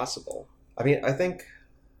 It's possible. I mean, I think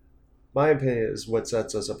my opinion is what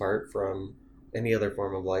sets us apart from any other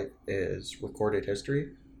form of life is recorded history.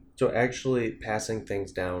 So actually passing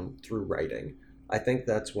things down through writing. I think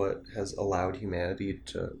that's what has allowed humanity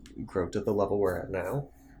to grow to the level we're at now.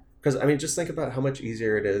 Because, I mean, just think about how much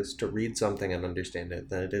easier it is to read something and understand it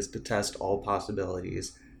than it is to test all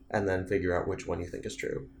possibilities and then figure out which one you think is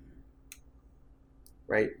true.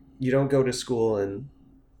 Right? You don't go to school and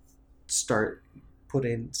start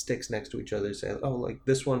putting sticks next to each other saying, oh, like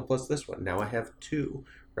this one plus this one. Now I have two.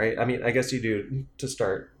 Right? I mean, I guess you do to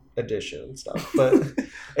start addition and stuff. But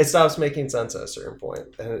it stops making sense at a certain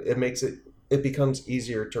point. And it becomes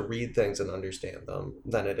easier to read things and understand them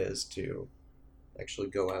than it is to actually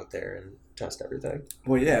go out there and test everything.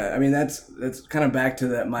 Well, yeah, I mean that's kind of back to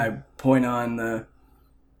that my point on the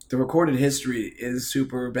recorded history is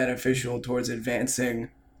super beneficial towards advancing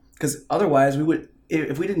because otherwise we would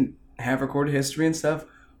if we didn't have recorded history and stuff,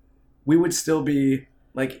 we would still be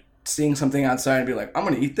like seeing something outside and be like, I'm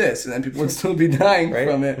gonna eat this, and then people would still be dying Right?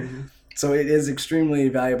 from it. So it is extremely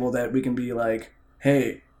valuable that we can be like,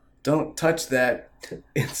 hey, don't touch that.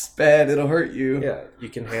 It's bad. It'll hurt you. Yeah, you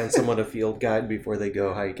can hand someone a field guide before they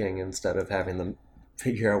go hiking instead of having them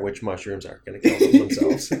figure out which mushrooms aren't going to kill them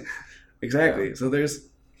themselves. Exactly. Yeah. So there's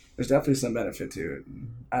definitely some benefit to it.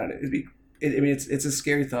 I don't know. I mean, it's a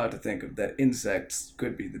scary thought to think of that insects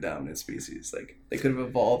could be the dominant species. Like they could have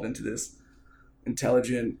evolved into this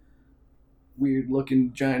intelligent,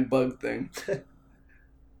 weird-looking giant bug thing.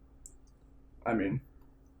 I mean,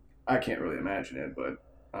 I can't really imagine it, but.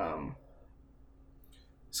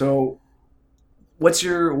 So, what's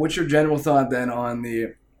your general thought then on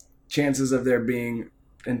the chances of there being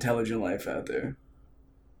intelligent life out there?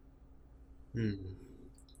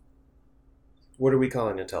 What are we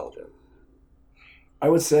calling intelligent? I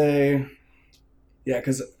would say, yeah,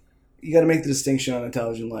 because you got to make the distinction on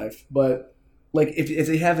intelligent life. But like, if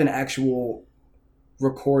they have an actual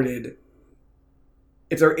recorded,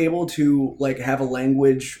 if they're able to like have a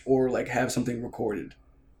language or like have something recorded.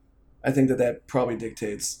 I think that probably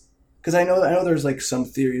dictates because I know there's like some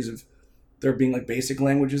theories of there being like basic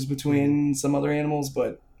languages between some other animals,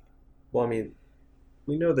 but well, I mean,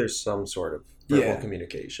 we know there's some sort of verbal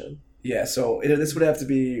communication. Yeah, so this would have to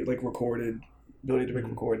be like recorded, ability to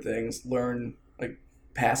record things, learn like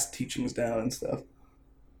past teachings down and stuff.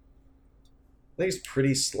 I think it's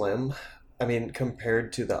pretty slim. I mean,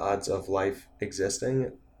 compared to the odds of life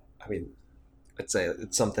existing, I mean, I'd say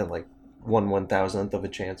it's something like 1/1000th of a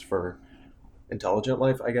chance for intelligent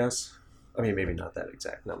life, I guess. I mean, maybe not that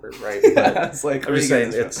exact number, right? But it's like I'm just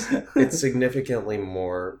saying it's significantly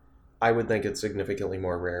more. I would think it's significantly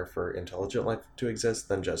more rare for intelligent life to exist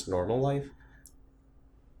than just normal life.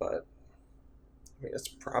 But I mean, it's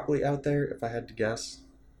probably out there if I had to guess.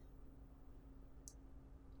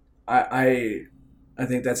 I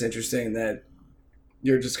think that's interesting that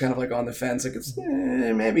you're just kind of like on the fence, like it's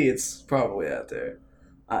maybe it's probably out there.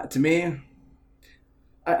 To me,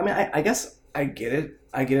 I mean, I guess I get it.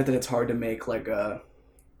 I get it that it's hard to make like a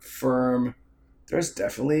firm. There's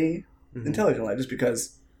definitely intelligent life, just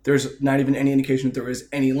because there's not even any indication that there is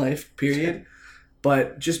any life. Period.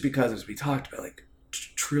 But just because, as we talked about, like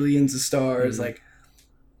trillions of stars, like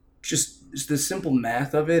just the simple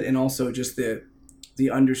math of it, and also just the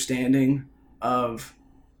understanding of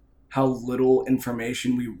how little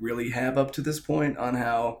information we really have up to this point on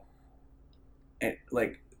how,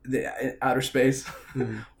 like, the outer space,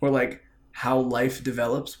 or like how life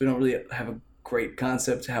develops. We don't really have a great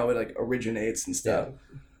concept to how it like originates and stuff.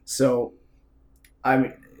 Yeah. So, I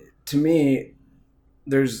mean, to me,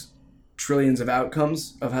 there's trillions of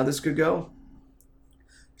outcomes of how this could go.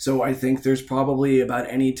 So I think there's probably about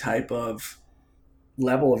any type of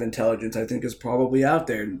level of intelligence I think is probably out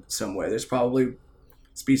there in some way. There's probably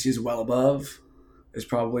species well above. There's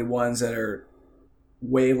probably ones that are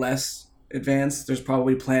way less advanced. There's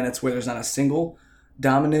probably planets where there's not a single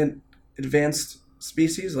dominant advanced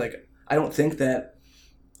species. Like, I don't think that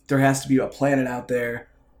there has to be a planet out there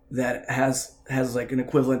that has like an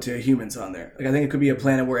equivalent to humans on there. Like, I think it could be a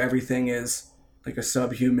planet where everything is like a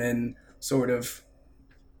subhuman sort of,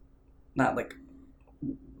 not like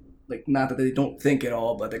not that they don't think at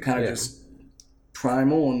all, but they're kind of just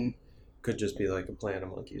primal and could just be like a planet of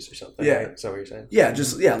monkeys or something. Yeah. Right? Is that what you're saying? Yeah,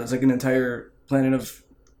 there's like an entire planet of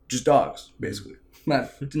just dogs, basically.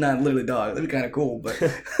 Not literally dogs. That'd be kind of cool, but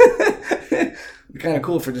it'd be kind of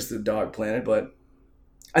cool for just a dog planet. But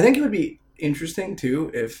I think it would be interesting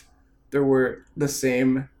too if there were the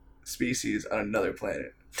same species on another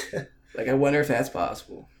planet. Like, I wonder if that's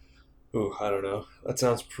possible. Ooh, I don't know. That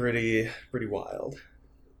sounds pretty wild.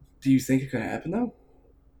 Do you think it could happen though?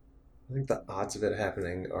 I think the odds of it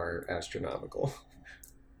happening are astronomical.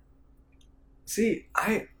 See,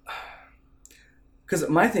 because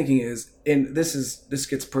my thinking is, and this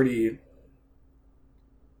gets pretty.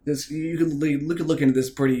 You could look into this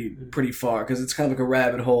pretty far, because it's kind of like a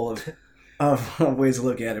rabbit hole of ways to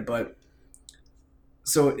look at it. But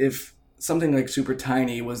so if something like super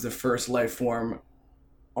tiny was the first life form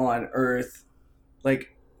on Earth,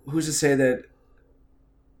 like, who's to say that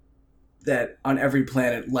on every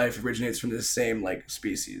planet life originates from the same like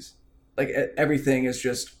species? Like, everything is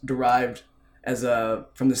just derived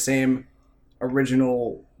from the same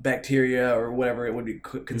original bacteria or whatever it would be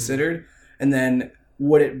considered, and then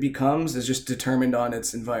what it becomes is just determined on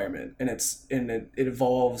its environment, and it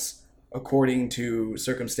evolves according to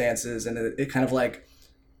circumstances, and it kind of like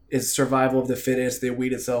is survival of the fittest. They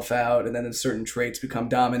weed itself out, and then certain traits become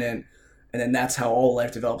dominant, and then that's how all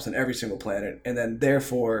life develops on every single planet. And then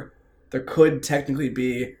therefore there could technically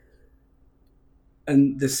be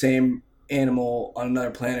the same animal on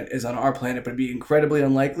another planet as on our planet, but it'd be incredibly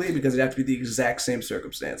unlikely because it'd have to be the exact same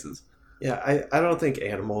circumstances. Yeah, I don't think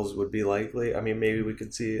animals would be likely. I mean, maybe we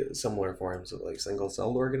could see similar forms of like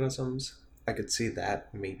single-celled organisms. I could see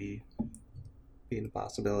that maybe being a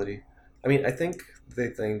possibility. I mean, I think they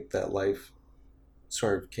think that life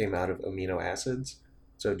sort of came out of amino acids,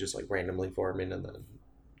 so just like randomly forming and then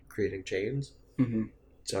creating chains. Mm-hmm.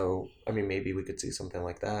 So, I mean, maybe we could see something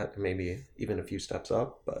like that, maybe even a few steps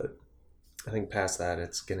up, but I think past that,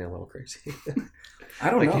 it's getting a little crazy. I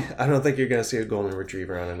don't know. I don't think you're going to see a golden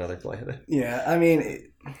retriever on another planet. Yeah, I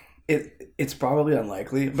mean, it's probably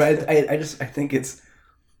unlikely, but I think it's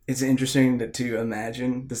interesting to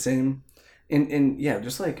imagine the same, and yeah,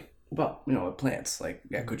 just like, well, with plants, like,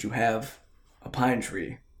 yeah, could you have a pine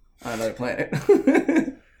tree on another planet?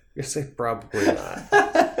 You say probably not.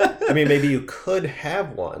 I mean, maybe you could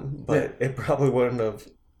have one, but it probably wouldn't have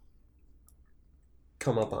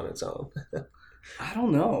come up on its own. I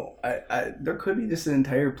don't know. There could be just an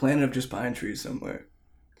entire planet of just pine trees somewhere.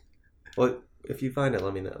 Well, if you find it,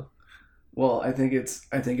 let me know. Well, I think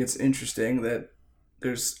it's interesting that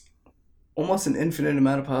there's almost an infinite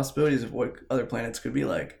amount of possibilities of what other planets could be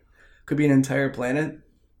like. Could be an entire planet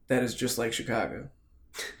that is just like Chicago.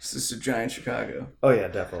 It's just a giant Chicago. Oh yeah,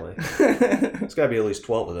 definitely. There's got to be at least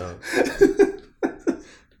 12 of those.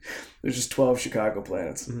 There's just 12 Chicago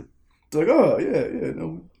planets. Mm-hmm. It's like, oh yeah,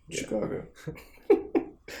 Chicago. Yeah,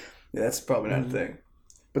 that's probably not a thing.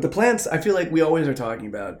 But the plants, I feel like we always are talking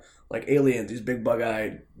about like aliens, these big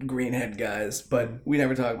bug-eyed green head guys, but we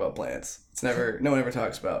never talk about plants. No one ever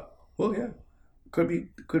talks about, well, yeah, could be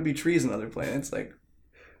trees on other planets. Like,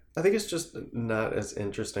 I think it's just not as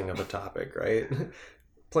interesting of a topic, right?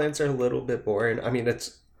 Plants are a little bit boring. I mean,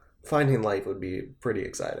 finding life would be pretty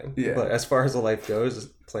exciting. Yeah. But as far as the life goes,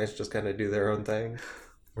 plants just kind of do their own thing.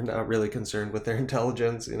 We're not really concerned with their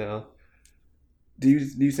intelligence, Do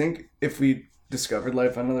you think if we discovered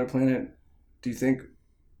life on another planet, do you think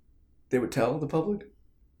they would tell the public?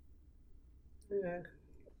 Yeah.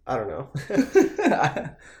 I don't know.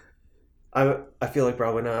 I feel like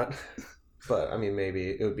probably not. But, I mean,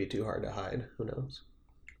 maybe it would be too hard to hide. Who knows?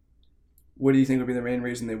 What do you think would be the main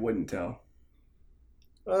reason they wouldn't tell?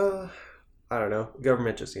 I don't know.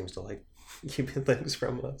 Government just seems to like keeping things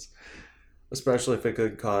from us. Especially if it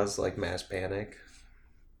could cause, like, mass panic.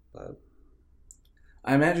 But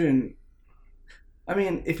I imagine. I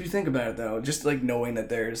mean, if you think about it, though, just like knowing that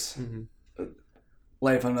there's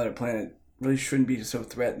life on another planet really shouldn't be so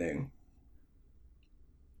threatening.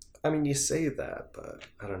 I mean, you say that, but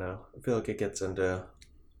I don't know. I feel like it gets into.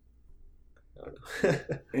 I don't know.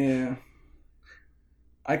 Yeah,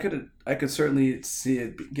 I could certainly see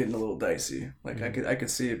it getting a little dicey. Like I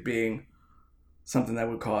could see it being something that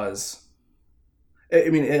would cause. I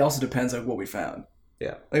mean, it also depends on what we found.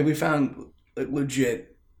 Yeah, like we found like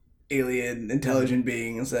legit alien intelligent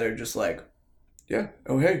beings that are just like, yeah,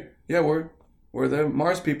 oh hey, yeah, we're the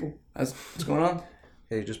Mars people. What's going on?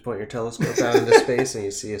 hey, you just point your telescope out into space and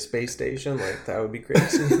you see a space station. Like that would be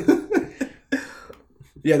crazy.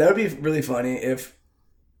 Yeah, that would be really funny if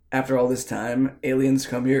after all this time, aliens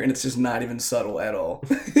come here and it's just not even subtle at all.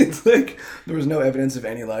 It's like there was no evidence of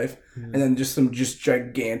any life, and then just some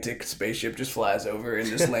gigantic spaceship just flies over and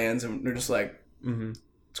just lands, and they're just like,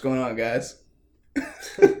 "What's going on, guys?"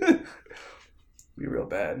 Be real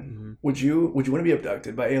bad. Would you want to be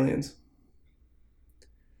abducted by aliens?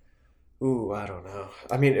 Ooh, I don't know.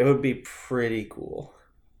 I mean, it would be pretty cool.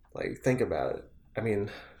 Like, think about it. I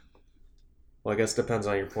mean, well, I guess it depends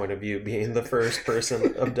on your point of view. Being the first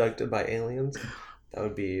person abducted by aliens, that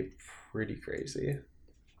would be pretty crazy.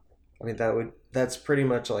 I mean, that's pretty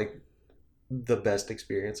much like the best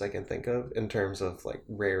experience I can think of in terms of like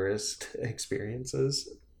rarest experiences,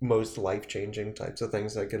 most life-changing types of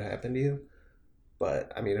things that could happen to you.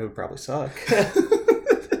 But I mean, it would probably suck.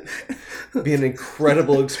 Be an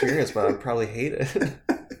incredible experience, but I'd probably hate it.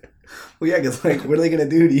 Well, yeah, because like, what are they gonna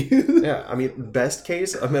do to you? Yeah, I mean, best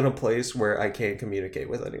case, I'm in a place where I can't communicate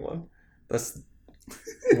with anyone. That's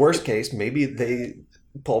worst case. Maybe they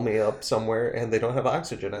pull me up somewhere and they don't have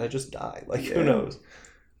oxygen. I just die. Like, who knows?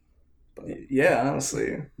 But, yeah,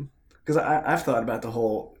 honestly, because I've thought about the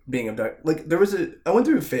whole being abducted. Like, I went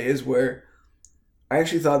through a phase where I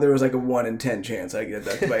actually thought there was like a 1 in 10 chance I'd get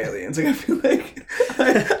abducted by aliens. Like, I feel like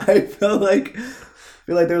I felt like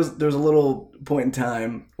there was a little point in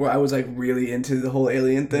time where I was like really into the whole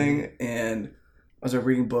alien thing, and I was like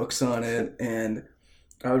reading books on it, and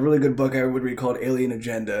a really good book I would read called Alien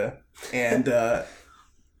Agenda, and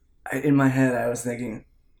in my head I was thinking,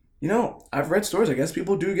 I've read stories. I guess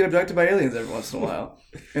people do get abducted by aliens every once in a while,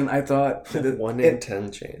 and I thought 1 in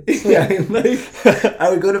 10 chance. Yeah, like I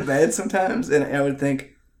would go to bed sometimes, and I would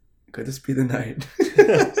think, could this be the night?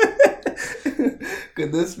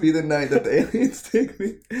 Could this be the night that the aliens take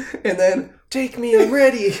me? And then take me, I'm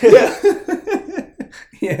ready.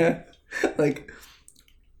 Yeah. Like,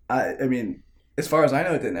 I mean, as far as I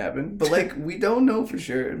know, it didn't happen. But like, we don't know for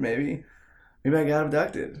sure. Maybe I got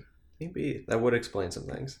abducted. Maybe that would explain some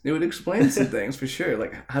things. It would explain some things for sure.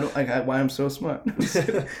 Like why I'm so smart.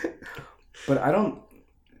 But I don't.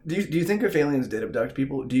 Do you think if aliens did abduct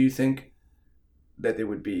people, do you think that they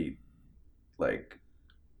would be like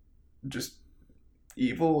just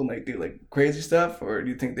evil and like do like crazy stuff, or do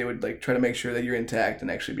you think they would like try to make sure that you're intact and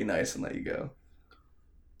actually be nice and let you go?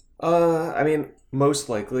 I mean, most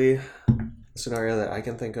likely the scenario that I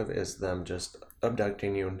can think of is them just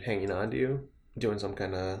abducting you and hanging on to you, doing some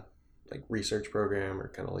kind of like research program, or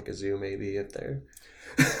kind of like a zoo maybe, if they're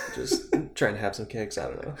just trying to have some kicks. I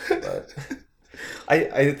don't know, but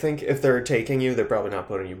I think if they're taking you, they're probably not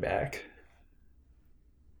putting you back.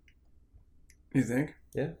 You think?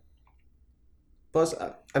 Yeah. Plus,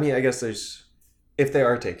 I mean, I guess if they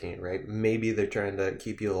are taking it, right, maybe they're trying to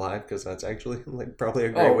keep you alive, because that's actually like probably a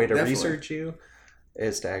great way to definitely research you,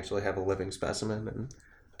 is to actually have a living specimen and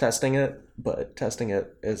testing it. But testing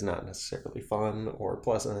it is not necessarily fun or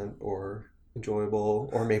pleasant or enjoyable,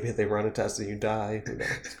 or maybe they run a test and you die. Who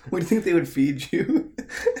knows? What do you think they would feed you?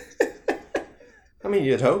 I mean,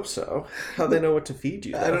 you'd hope so. How they know what to feed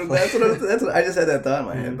you? Though? I don't know. That's what I just had that thought in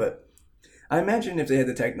my head, but I imagine if they had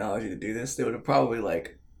the technology to do this, they would have probably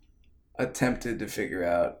like attempted to figure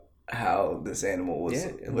out how this animal was.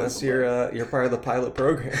 Yeah, unless you're part of the pilot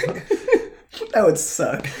program. That would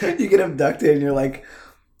suck. You get abducted and you're like,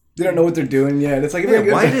 they don't know what they're doing yet. It's like,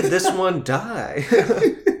 why did this one die?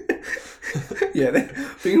 Yeah,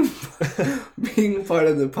 being part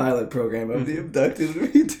of the pilot program of the abducted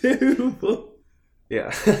would be terrible. Yeah.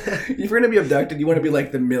 If you're going to be abducted, you want to be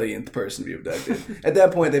like the millionth person to be abducted. At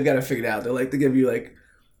that point, they've got to figure it out. They're like, they give you like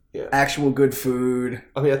actual good food.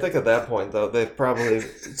 I mean, I think at that point, though, they've probably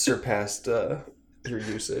surpassed your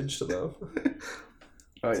usage, though.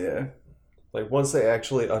 Oh, yeah. Like, once they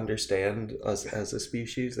actually understand us as a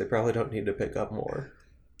species, they probably don't need to pick up more.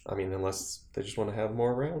 I mean, unless they just want to have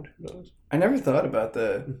more around. Who knows? I never thought about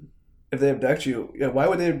if they abduct you, why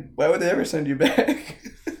would they ever send you back?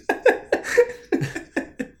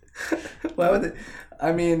 Why would they?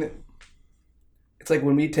 I mean, it's like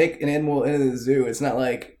when we take an animal into the zoo, it's not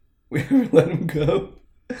like we ever let him go.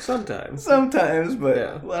 Sometimes, but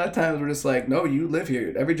yeah. A lot of times we're just like, no, you live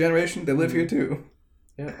here. Every generation, they live here too.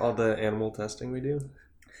 Yeah, all the animal testing we do.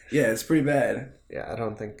 Yeah, it's pretty bad. Yeah, I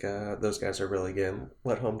don't think those guys are really getting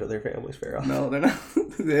let home to their families very often. No, they're not.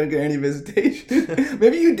 They don't get any visitation.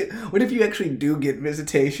 Maybe you do. What if you actually do get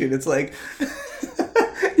visitation? It's like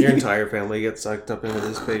your entire family gets sucked up into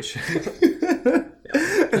the spaceship.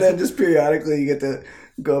 And then just periodically you get to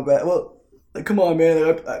go back. Well, like, come on,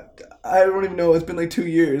 man. I don't even know. It's been like 2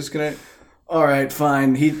 years. Can I? All right,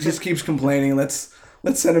 fine. He just keeps complaining. Let's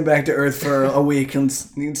send him back to Earth for a week and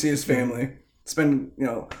you can see his family. Spend,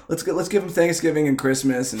 let's give him Thanksgiving and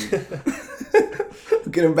Christmas and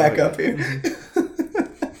get him back up here.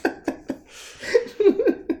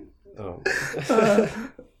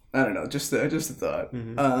 I don't know. Just a thought.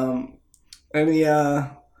 Mm-hmm.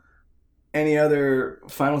 Any other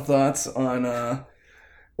final thoughts on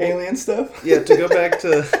alien stuff? Yeah, to go back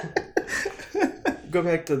to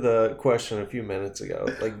the question a few minutes ago,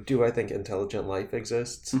 like, do I think intelligent life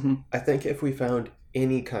exists? Mm-hmm. I think if we found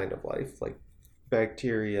any kind of life, like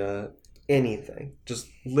bacteria, anything, just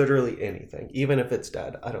literally anything, even if it's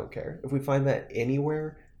dead, I don't care. If we find that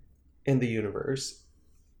anywhere in the universe,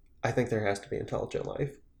 I think there has to be intelligent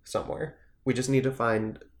life somewhere. We just need to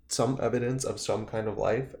find some evidence of some kind of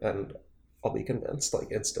life, and I'll be convinced,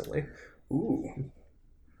 like, instantly. Ooh.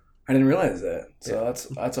 I didn't realize that. So yeah.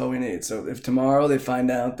 That's all we need. So if tomorrow they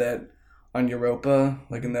find out that on Europa,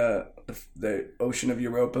 like in the ocean of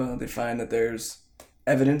Europa, they find that there's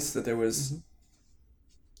evidence that there was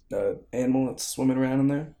an animal that's swimming around in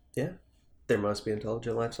there. Yeah. There must be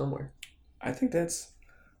intelligent life somewhere. I think that's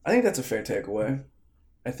a fair takeaway.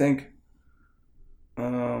 I think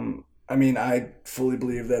I fully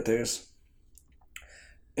believe that there's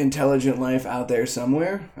intelligent life out there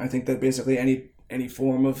somewhere. I think that basically any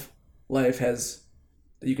form of life that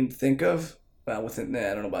you can think of. I don't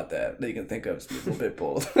know about that. That you can think of is a little bit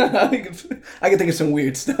bold. I can think of some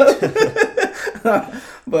weird stuff.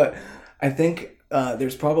 But I think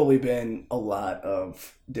there's probably been a lot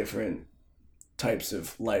of different types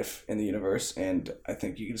of life in the universe, and I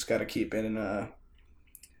think you just got to keep in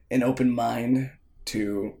an open mind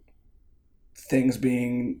to things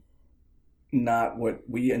being not what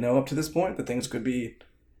we know up to this point. That things could be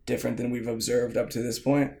different than we've observed up to this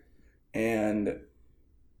point, and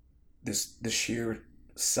the sheer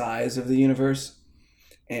size of the universe.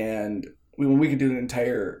 And we could do an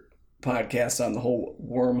entire podcast on the whole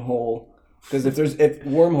wormhole, because if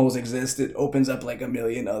wormholes exist, it opens up like a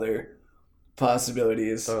million other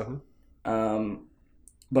possibilities.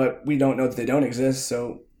 But we don't know that they don't exist,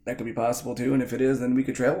 so that could be possible too. And if it is, then we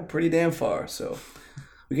could travel pretty damn far. So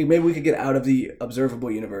maybe we could get out of the observable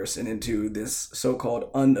universe and into this so-called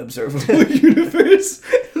unobservable universe.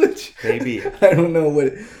 Maybe. I don't know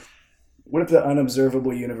what if the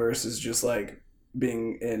unobservable universe is just like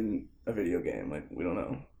being in a video game? Like, we don't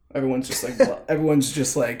know. Everyone's just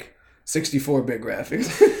like 64-bit graphics.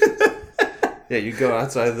 Yeah, you go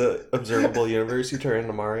outside the observable universe, you turn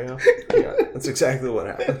into Mario. Yeah, that's exactly what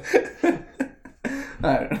happened.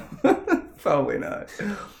 I don't know. Probably not.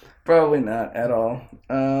 Probably not at all.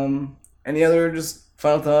 Any other just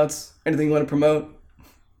final thoughts? Anything you want to promote?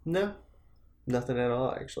 No. Nothing at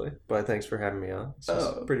all, actually. But thanks for having me on. This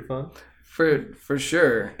was pretty fun. For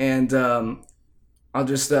sure. And I'll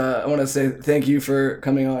just I want to say thank you for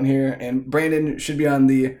coming on here. And Brandon should be on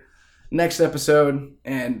the next episode.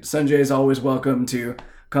 And Sanjay is always welcome to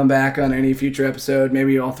come back on any future episode.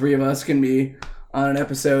 Maybe all three of us can be on an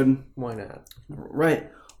episode. Why not? Right.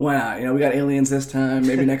 Why not? We got aliens this time.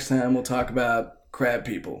 Maybe next time we'll talk about crab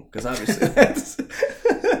people. Because obviously that's...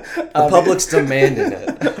 the public's demanding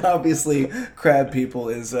it. Obviously, crab people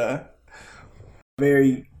is a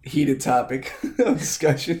very heated topic of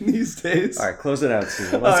discussion these days. All right, close it out,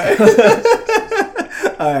 Steven. All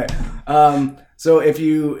right. So if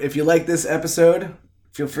you like this episode,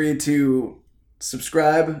 feel free to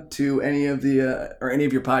subscribe to any of the or any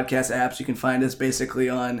of your podcast apps. You can find us basically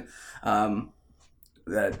on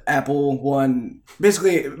the Apple one,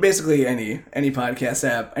 basically any podcast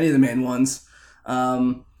app, any of the main ones.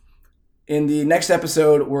 In the next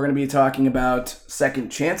episode, we're going to be talking about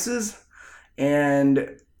second chances.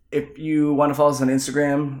 And if you want to follow us on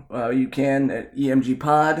Instagram, you can at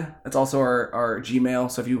EMGpod. That's also our Gmail.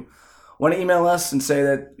 So if you want to email us and say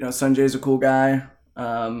that Sanjay's a cool guy,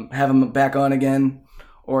 have him back on again,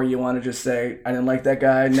 or you want to just say, I didn't like that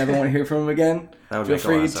guy, never want to hear from him again,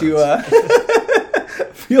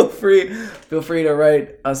 feel free to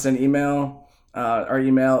write us an email. Our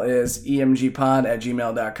email is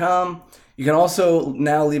emgpod@gmail.com. You can also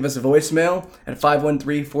now leave us a voicemail at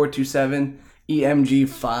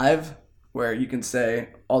 513-427-EMG5, where you can say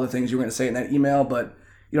all the things you were going to say in that email, but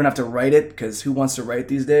you don't have to write it, because who wants to write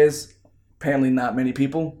these days? Apparently not many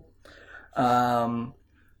people. Thank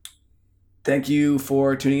you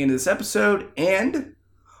for tuning into this episode, and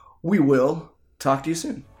we will talk to you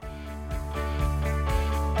soon.